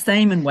it's the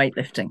same in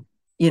weightlifting.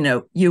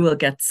 You will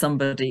get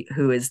somebody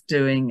who is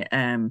doing,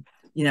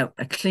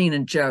 a clean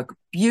and jerk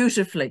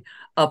beautifully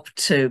up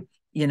to,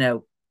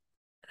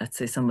 let's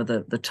say some of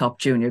the top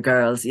junior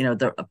girls,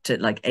 they're up to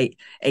like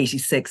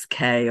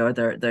 86K, or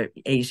they're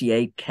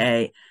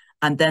 88K.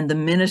 And then the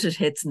minute it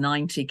hits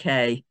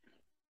 90K,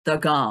 they're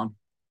gone.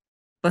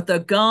 But they're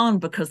gone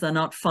because they're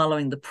not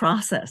following the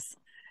process.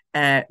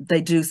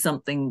 They do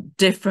something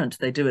different.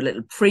 They do a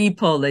little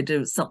pre-pull. They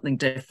do something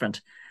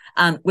different.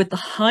 And with the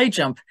high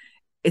jump,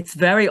 it's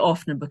very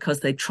often because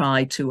they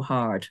try too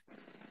hard.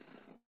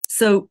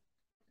 So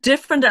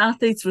different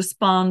athletes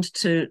respond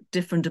to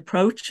different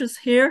approaches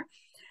here.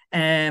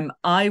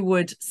 I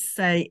would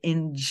say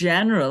in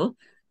general,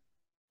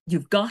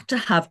 you've got to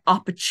have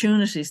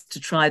opportunities to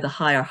try the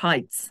higher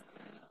heights.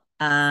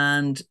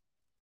 And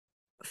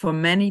for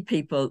many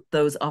people,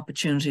 those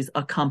opportunities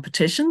are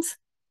competitions,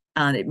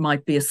 and it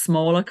might be a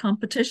smaller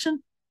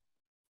competition.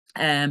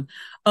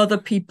 Other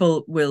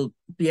people will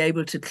be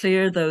able to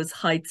clear those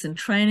heights in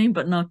training,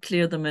 but not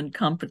clear them in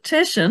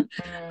competition.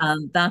 Mm.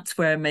 And that's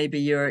where maybe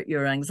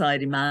your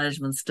anxiety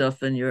management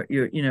stuff and your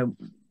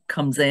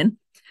comes in.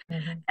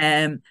 Mhm.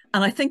 And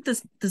I think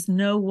there's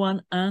no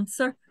one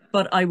answer,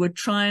 but I would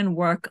try and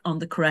work on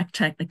the correct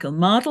technical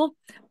model,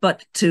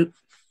 but to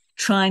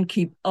try and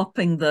keep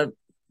upping the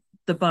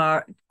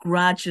bar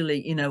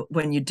gradually,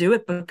 when you do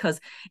it, because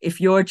if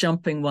you're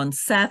jumping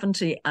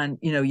 170 and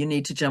you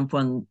need to jump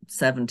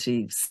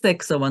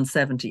 176 or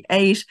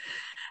 178,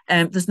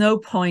 there's no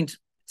point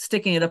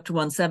sticking it up to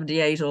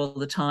 178 all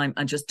the time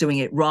and just doing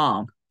it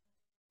wrong.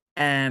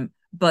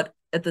 But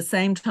at the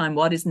same time,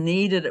 what is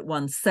needed at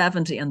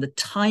 170 and the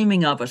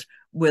timing of it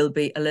will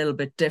be a little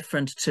bit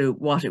different to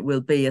what it will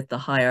be at the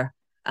higher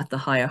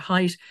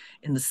height,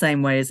 in the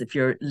same way as if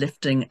you're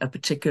lifting a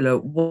particular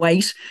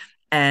weight.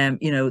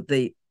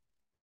 The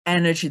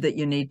energy that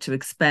you need to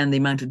expend, the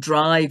amount of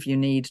drive you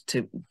need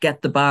to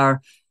get the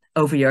bar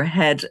over your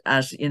head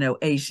at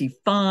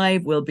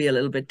 85 will be a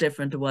little bit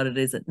different to what it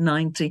is at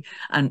 90.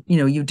 And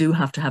you do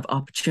have to have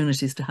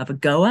opportunities to have a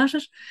go at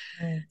it.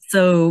 Mm.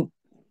 So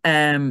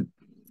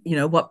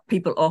what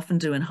people often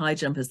do in high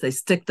jump is they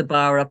stick the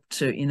bar up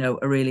to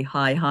a really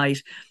high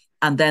height,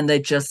 and then they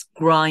just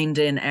grind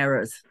in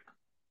errors,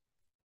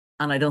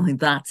 and I don't think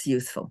that's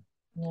useful.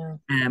 Yeah.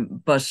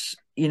 But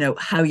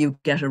how you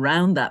get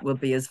around that will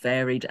be as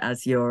varied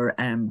as your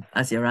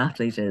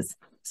athlete is.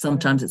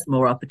 Sometimes Mm. it's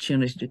more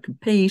opportunity to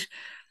compete.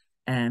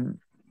 Um,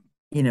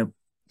 you know,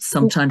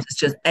 Sometimes it's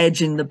just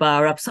edging the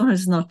bar up.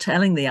 Sometimes it's not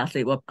telling the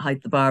athlete what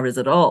height the bar is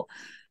at all.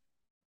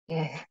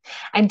 Yeah.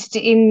 And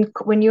in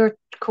when you're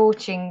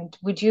coaching,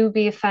 would you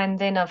be a fan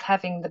then of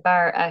having the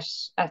bar at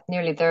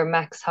nearly their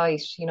max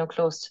height,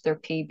 close to their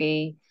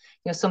PB?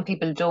 Some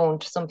people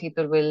don't. Some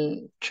people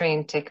will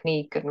train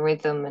technique and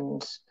rhythm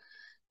and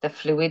the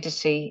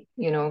fluidity,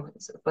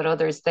 but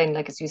others then,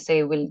 like as you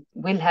say, will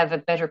have a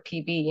better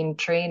PB in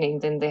training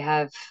than they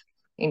have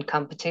in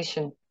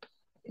competition.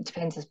 It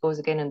depends, I suppose,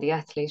 again on the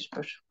athlete,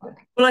 but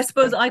Well, I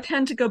suppose I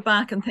tend to go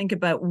back and think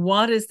about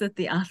what is that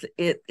the athlete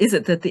is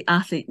it that the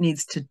athlete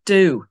needs to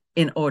do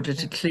in order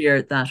to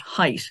clear that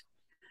height.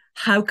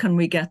 How can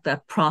we get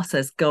that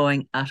process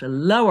going at a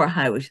lower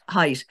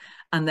height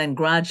and then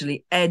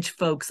gradually edge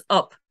folks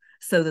up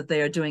so that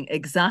they are doing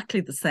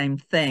exactly the same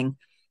thing,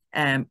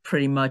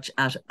 pretty much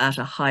at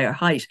a higher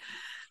height.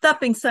 That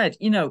being said,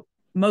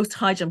 most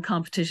high jump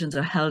competitions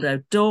are held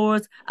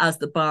outdoors. As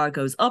the bar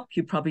goes up,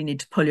 you probably need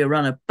to pull your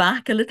runner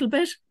back a little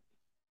bit,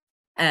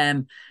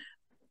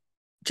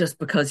 just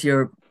because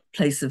your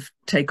place of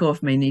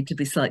takeoff may need to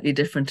be slightly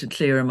different to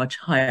clear a much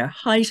higher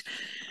height.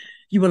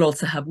 You will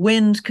also have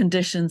wind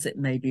conditions. It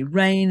may be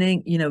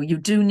raining. You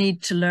do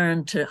need to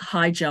learn to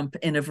high jump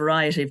in a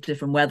variety of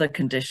different weather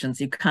conditions.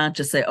 You can't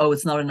just say, oh,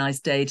 it's not a nice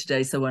day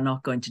today, so we're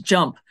not going to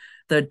jump.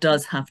 There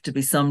does have to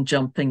be some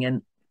jumping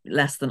in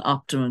less than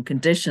optimum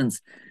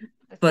conditions.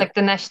 it's But like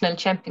the national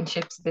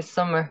championships this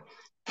summer.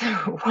 They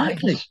were wild.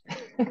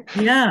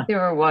 exactly, yeah. They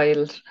were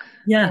wild.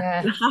 Yeah,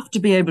 Yeah, you have to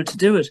be able to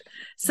do it.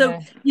 So,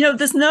 yeah,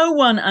 there's no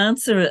one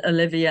answer,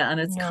 Olivia, and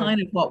it's no.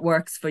 kind of what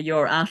works for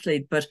your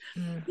athlete. But,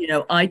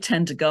 Mm. I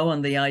tend to go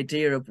on the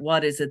idea of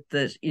what is it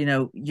that,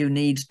 you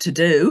need to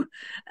do,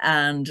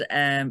 and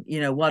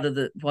what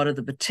are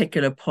the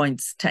particular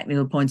points,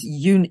 technical points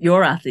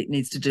your athlete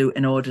needs to do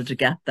in order to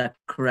get that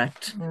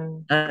correct,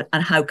 Mm.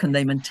 and how can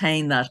they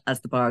maintain that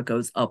as the bar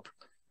goes up.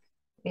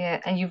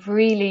 Yeah, and you've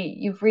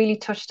really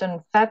touched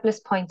on fabulous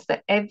points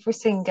that every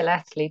single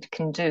athlete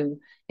can do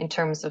in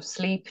terms of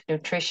sleep,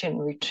 nutrition,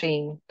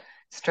 routine,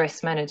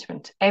 stress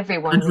management.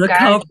 Everyone, And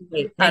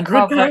recovery, and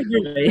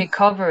recovery.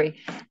 recovery,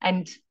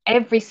 and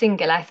every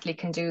single athlete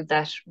can do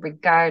that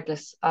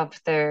regardless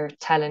of their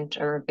talent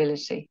or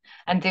ability,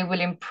 and they will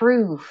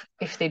improve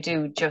if they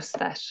do just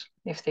that.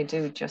 If they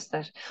do just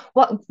that.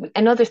 What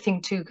another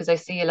thing too, because I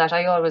see a lot.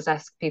 I always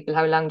ask people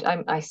how long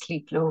I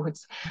sleep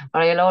loads,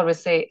 but I'll always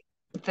say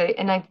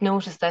and I've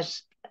noticed that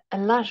a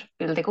lot,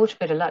 well, they go to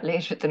bed a lot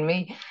later than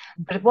me.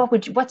 But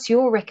what's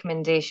your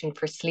recommendation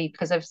for sleep?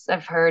 Because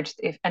I've heard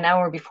if an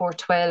hour before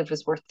 12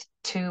 is worth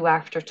two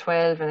after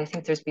 12, and I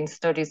think there's been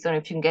studies done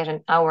if you can get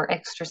an hour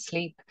extra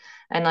sleep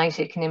a night,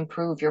 it can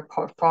improve your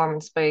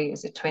performance by,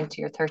 is it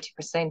 20 or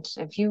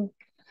 30%?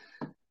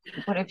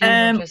 What have you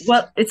noticed?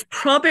 Well, it's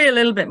probably a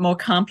little bit more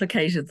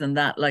complicated than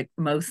that, like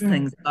most Mm,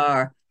 things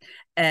are.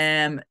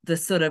 The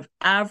sort of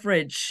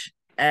average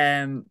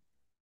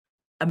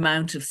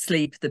amount of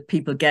sleep that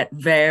people get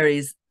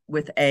varies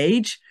with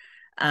age,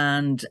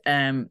 and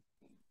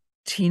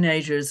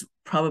teenagers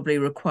probably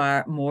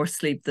require more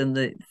sleep than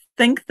they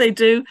think they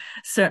do.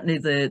 Certainly,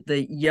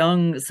 the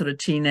young sort of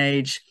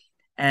teenage,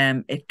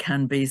 it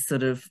can be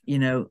sort of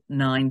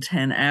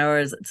 9-10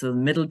 hours. So the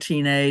middle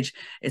teenage,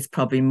 it's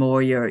probably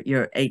more your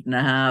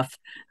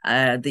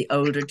 8.5. The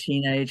older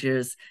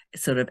teenagers,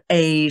 sort of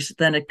 8.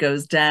 Then it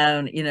goes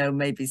down,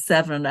 maybe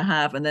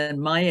 7.5. And then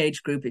my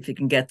age group, if you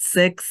can get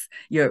 6,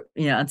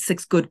 and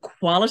 6 good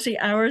quality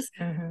hours,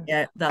 mhm,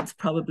 yeah, that's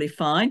probably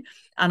fine.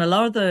 And a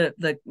lot of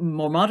the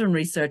more modern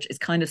research is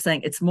kind of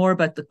saying it's more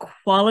about the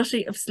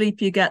quality of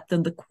sleep you get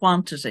than the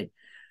quantity.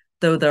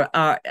 Though there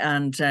are,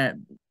 and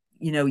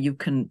you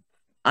can.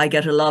 I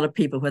get a lot of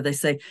people where they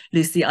say,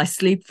 Lucy, I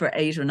sleep for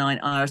 8 or 9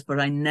 hours, but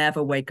I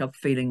never wake up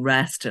feeling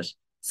rested.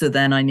 So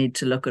then I need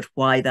to look at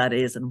why that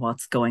is and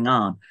what's going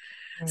on.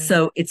 mm.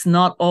 So it's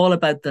not all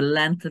about the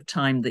length of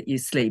time that you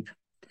sleep.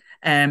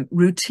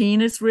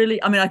 Routine is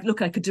really, I mean, I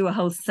could do a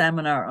whole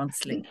seminar on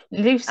sleep.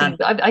 Lucy, And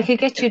I could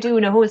get you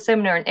doing a whole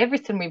seminar and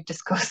everything we've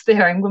discussed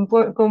there. I'm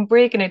going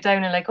breaking it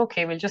down and like,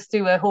 okay, we'll just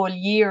do a whole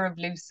year of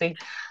Lucy,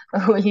 a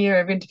whole year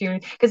of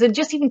interviewing. Because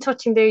just even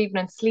touching there, even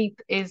on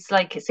sleep, is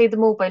like, say, the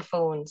mobile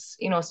phones,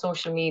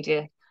 social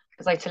media.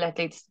 Because I tell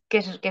athletes,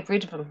 get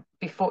rid of them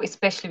before,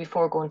 especially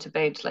before going to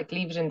bed. Like,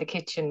 leave it in the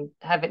kitchen,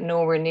 have it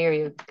nowhere near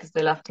you, because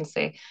they'll often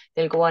say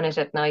they'll go on it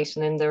at night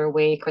and then they're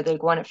awake, or they'll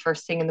go on it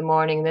first thing in the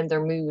morning and then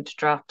their mood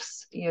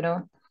drops.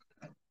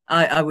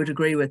 I would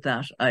agree with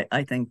that.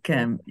 I think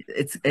Mm.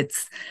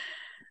 it's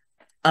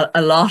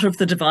a lot of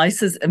the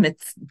devices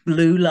emits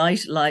blue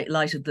light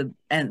at the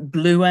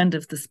blue end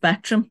of the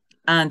spectrum,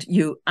 and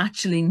you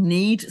actually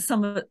need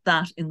some of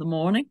that in the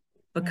morning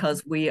Mhm.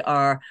 because we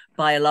are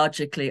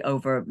biologically,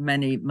 over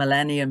many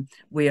millennium,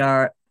 we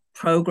are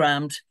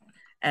programmed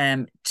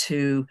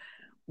to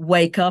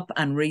wake up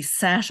and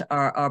reset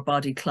our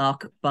body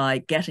clock by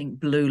getting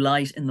blue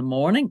light in the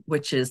morning,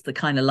 which is the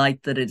kind of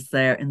light that is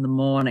there in the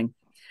morning.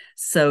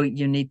 So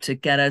you need to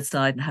get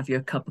outside and have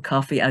your cup of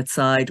coffee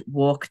outside,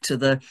 walk to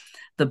the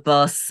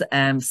bus,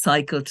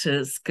 cycle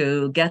to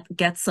school,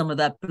 get some of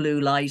that blue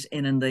light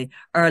in the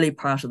early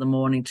part of the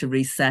morning to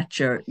reset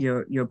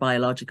your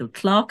biological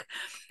clock.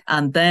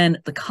 And then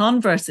the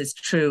converse is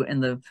true in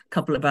the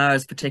couple of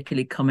hours,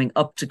 particularly coming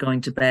up to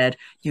going to bed.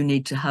 You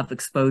need to have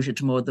exposure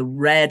to more the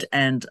red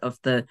end of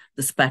the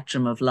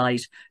spectrum of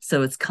light.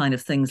 So it's kind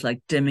of things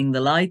like dimming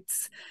the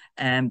lights,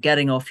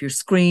 getting off your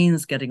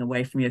screens, getting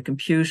away from your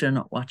computer,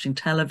 not watching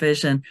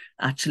television,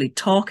 actually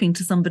talking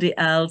to somebody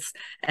else,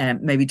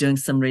 maybe doing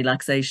some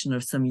relaxation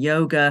or some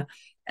yoga,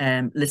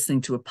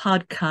 listening to a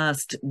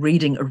podcast,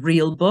 reading a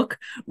real book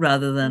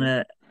rather than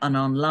an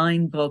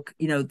online book.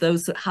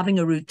 Those having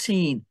a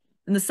routine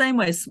in the same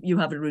way you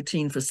have a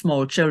routine for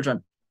small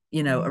children,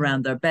 Mhm.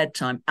 around their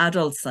bedtime.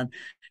 Adults and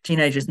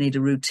teenagers need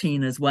a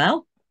routine as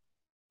well.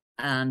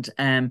 And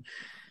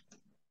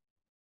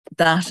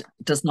that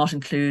does not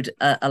include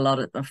a lot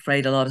of, I'm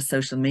afraid, a lot of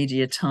social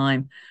media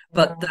time,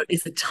 but No. there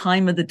is a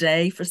time of the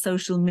day for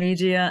social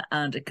media,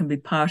 and it can be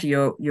part of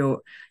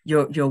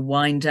your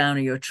wind down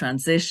or your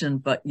transition.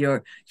 But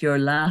your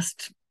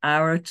last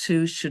hour or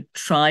two should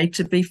try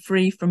to be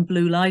free from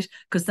blue light,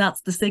 because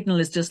that's the signal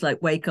is just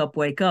like wake up,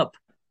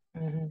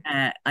 Mhm.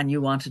 and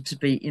you want it to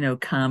be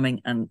calming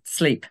and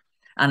sleep,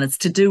 and it's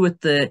to do with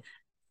the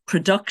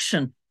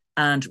production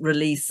and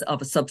release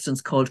of a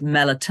substance called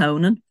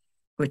melatonin,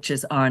 which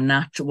is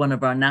one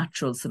of our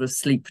natural sort of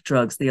sleep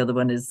drugs. The other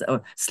one is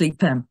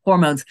sleep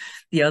hormones.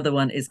 The other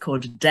one is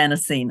called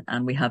adenosine,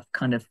 and we have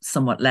kind of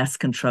somewhat less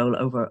control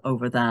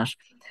over that.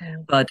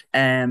 Mm. But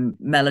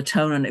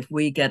melatonin, if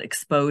we get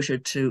exposure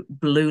to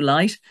blue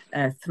light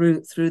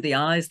through the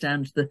eyes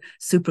down to the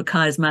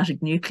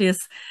suprachiasmatic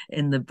nucleus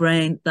in the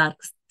brain, that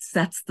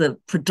sets the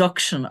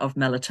production of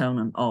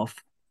melatonin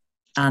off.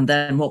 And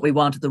then what we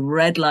want, the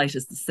red light,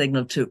 is the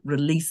signal to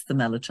release the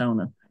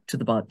melatonin to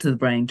the body, to the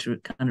brain, to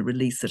kind of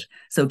release it.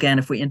 So again,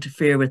 if we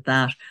interfere with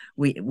that,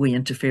 we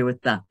interfere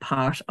with that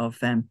part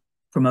of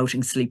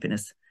promoting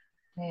sleepiness.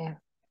 Yeah.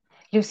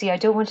 Lucy, I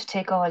don't want to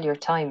take all your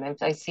time.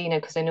 I've seen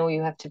it because I know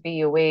you have to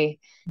be away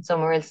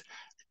somewhere else.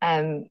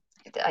 Um,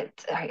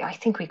 I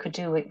think we could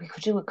do it. We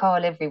could do a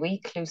call every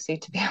week, Lucy,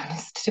 to be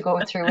honest, to go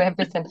through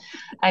everything.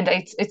 And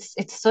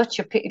it's such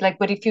a pity. Like,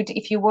 but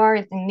if you were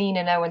in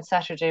Nina now on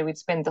Saturday, we'd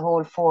spend the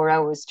whole 4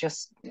 hours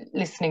just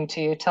listening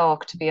to you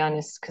talk, to be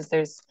honest, because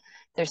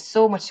There's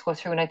so much to go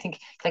through. And I think,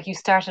 like you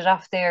started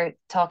off there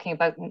talking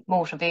about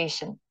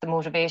motivation, the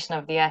motivation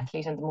of the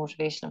athlete and the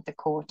motivation of the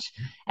coach.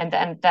 And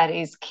that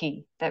is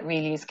key. That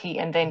really is key.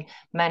 And then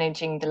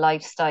managing the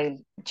lifestyle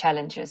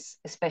challenges,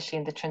 especially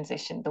in the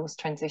transition, those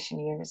transition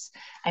years,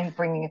 and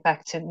bringing it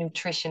back to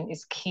nutrition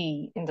is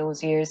key in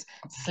those years.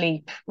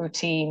 Sleep,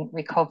 routine,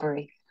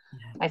 recovery.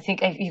 I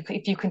think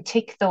if you can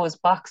tick those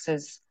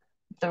boxes,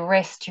 the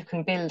rest you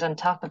can build on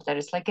top of that.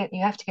 It's like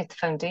you have to get the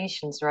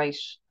foundations right,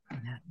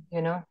 Yeah.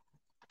 you know,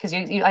 because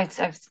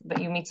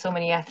you meet so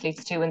many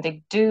athletes too, and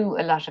they do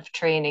a lot of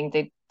training.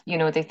 They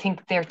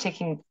think they're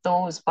ticking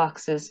those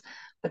boxes,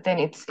 but then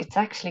it's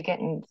actually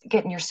getting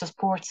your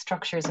support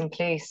structures in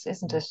place,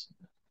 isn't it?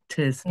 It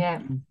is.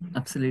 Yeah,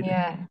 Absolutely.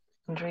 yeah,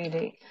 and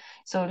really.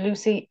 So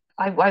Lucy,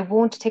 I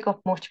won't take up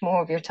much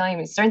more of your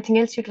time. Is there anything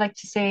else you'd like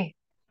to say?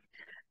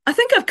 I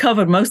think I've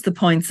covered most of the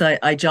points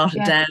I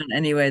jotted Yeah. down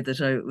anyway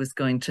that I was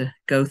going to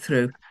go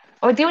through.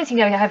 Oh, the only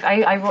thing I have,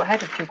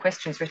 had a few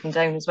questions written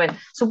down as well.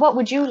 So, what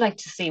would you like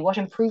to see? What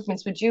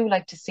improvements would you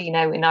like to see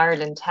now in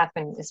Ireland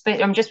happen?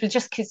 We'll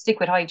just stick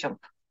with high jump.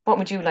 What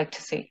would you like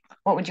to see?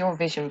 What would your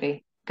vision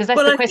be? Because that's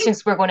Well, the I think,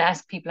 questions we're going to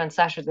ask people on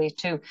Saturday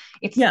too.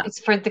 It's yeah, it's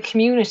for the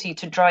community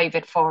to drive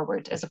it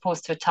forward as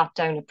opposed to a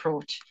top-down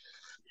approach.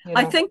 You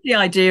I know. think the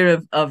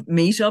idea of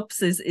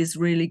meetups is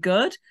really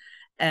good.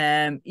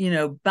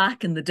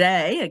 Back in the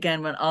day,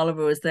 again, when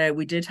Oliver was there,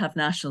 we did have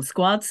national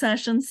squad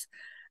sessions,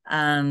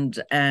 and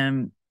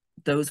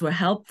those were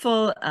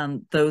helpful,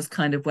 and those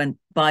kind of went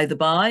by the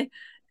by,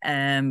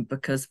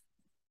 because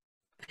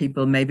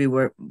people maybe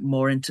were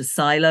more into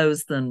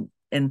silos than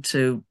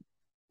into,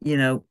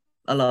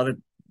 a lot of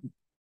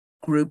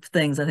group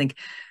things. I think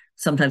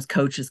sometimes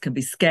coaches can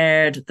be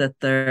scared that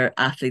their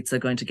athletes are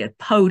going to get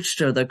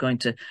poached or they're going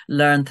to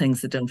learn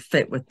things that don't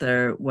fit with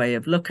their way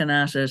of looking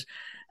at it.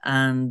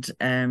 And,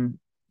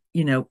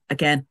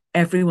 again,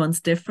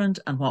 everyone's different,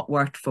 and what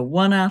worked for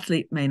one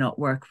athlete may not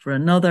work for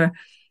another.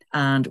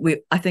 And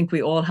I think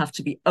we all have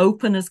to be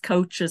open as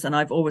coaches. And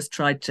I've always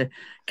tried to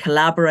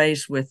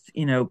collaborate with,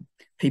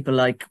 people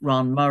like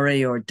Ron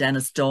Murray or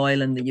Dennis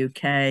Doyle in the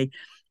UK,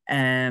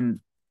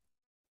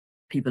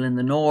 people in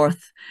the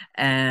North,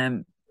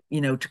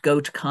 to go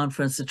to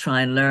conference to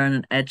try and learn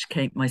and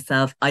educate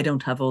myself. I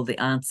don't have all the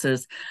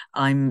answers.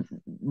 I'm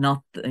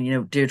not,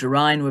 Deirdre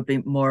Ryan would be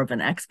more of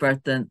an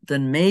expert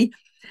than me.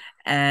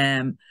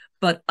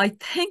 But I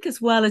think as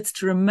well, it's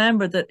to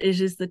remember that it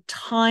is the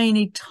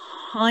tiny,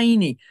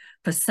 tiny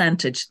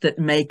percentage that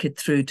make it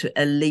through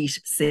to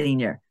elite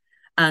senior.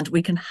 And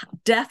we can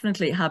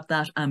definitely have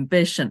that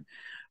ambition.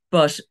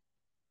 But,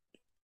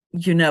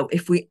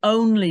 if we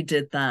only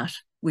did that,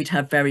 we'd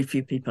have very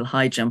few people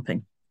high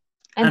jumping.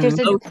 And And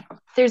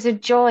there's a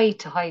joy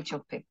to high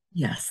jumping.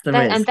 yes, there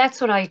And is.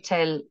 that's what I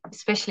tell,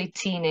 especially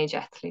teenage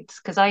athletes,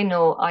 because I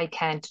know I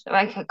can't.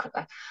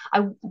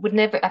 I would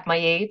never, at my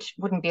age,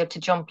 wouldn't be able to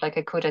jump like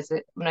I could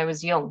when I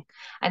was young.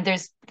 And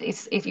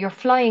if you're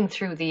flying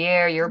through the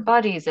air, your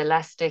body is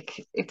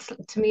elastic. It's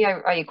to me,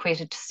 I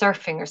equate it to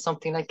surfing or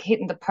something like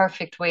hitting the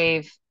perfect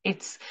wave.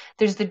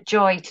 There's the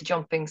joy to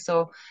jumping.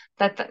 So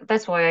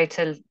that's why I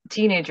tell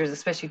teenagers,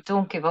 especially,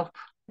 don't give up.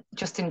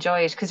 Just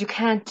enjoy it because you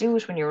can't do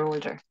it when you're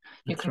older.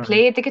 You That's can right.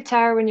 play the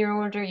guitar when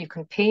you're older, you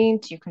can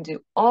paint, you can do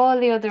all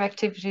the other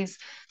activities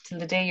till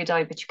the day you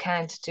die, but you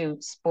can't do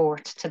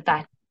sport to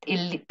that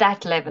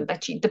level.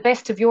 The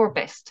best of your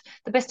best.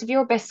 The best of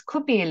your best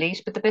could be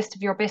elite, but the best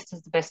of your best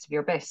is the best of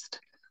your best.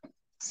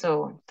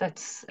 So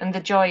and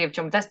the joy of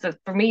jump.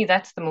 For me,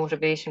 that's the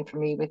motivation for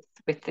me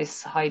with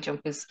this high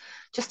jump is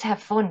just to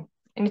have fun.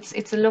 And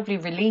it's a lovely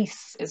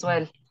release as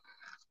well.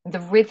 The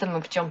rhythm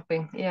of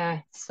jumping.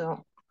 Yeah.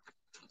 So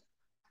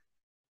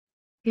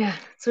yeah,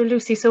 so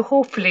Lucy, so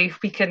hopefully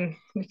we can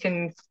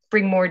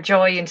bring more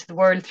joy into the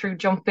world through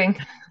jumping.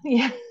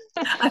 Yeah.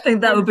 I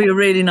think that would be a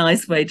really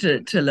nice way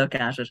to look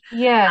at it.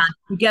 Yeah, And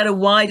we get a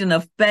wide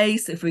enough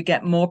base, if we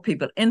get more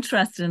people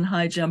interested in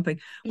high jumping,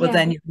 well, yeah,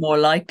 then you're more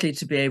likely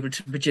to be able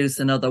to produce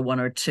another one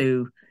or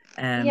two.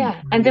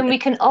 yeah. And then we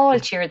can all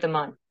cheer them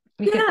on.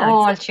 We can Yeah,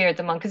 all cheer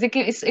them on because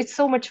it's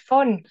so much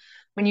fun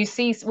when you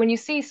see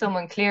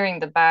someone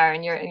clearing the bar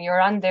and you're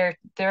on there,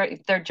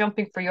 they're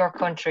jumping for your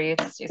country.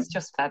 It's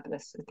just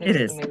fabulous. It it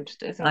lifts the is. mood,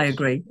 isn't I it?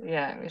 agree.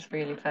 Yeah, it's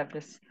really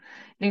fabulous.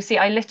 Lucy,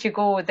 I'll let you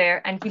go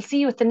there and we'll see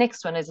you at the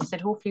next one. As I said,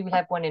 hopefully we'll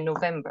have one in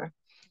November.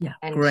 Yeah,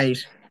 And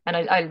great.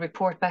 I'll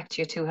report back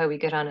to you too how we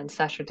get on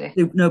Saturday.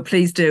 No,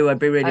 please do. I'd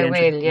be really I will,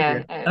 interested to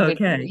yeah. hear.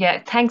 Okay.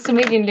 Yeah. Thanks a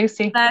million,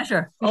 Lucy.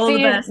 Pleasure. We'll All the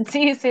see you best.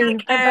 see you soon.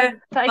 Take Bye bye.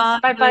 care. Thanks. Bye,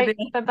 Bye bye.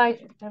 Olivia. Bye bye.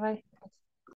 Bye bye.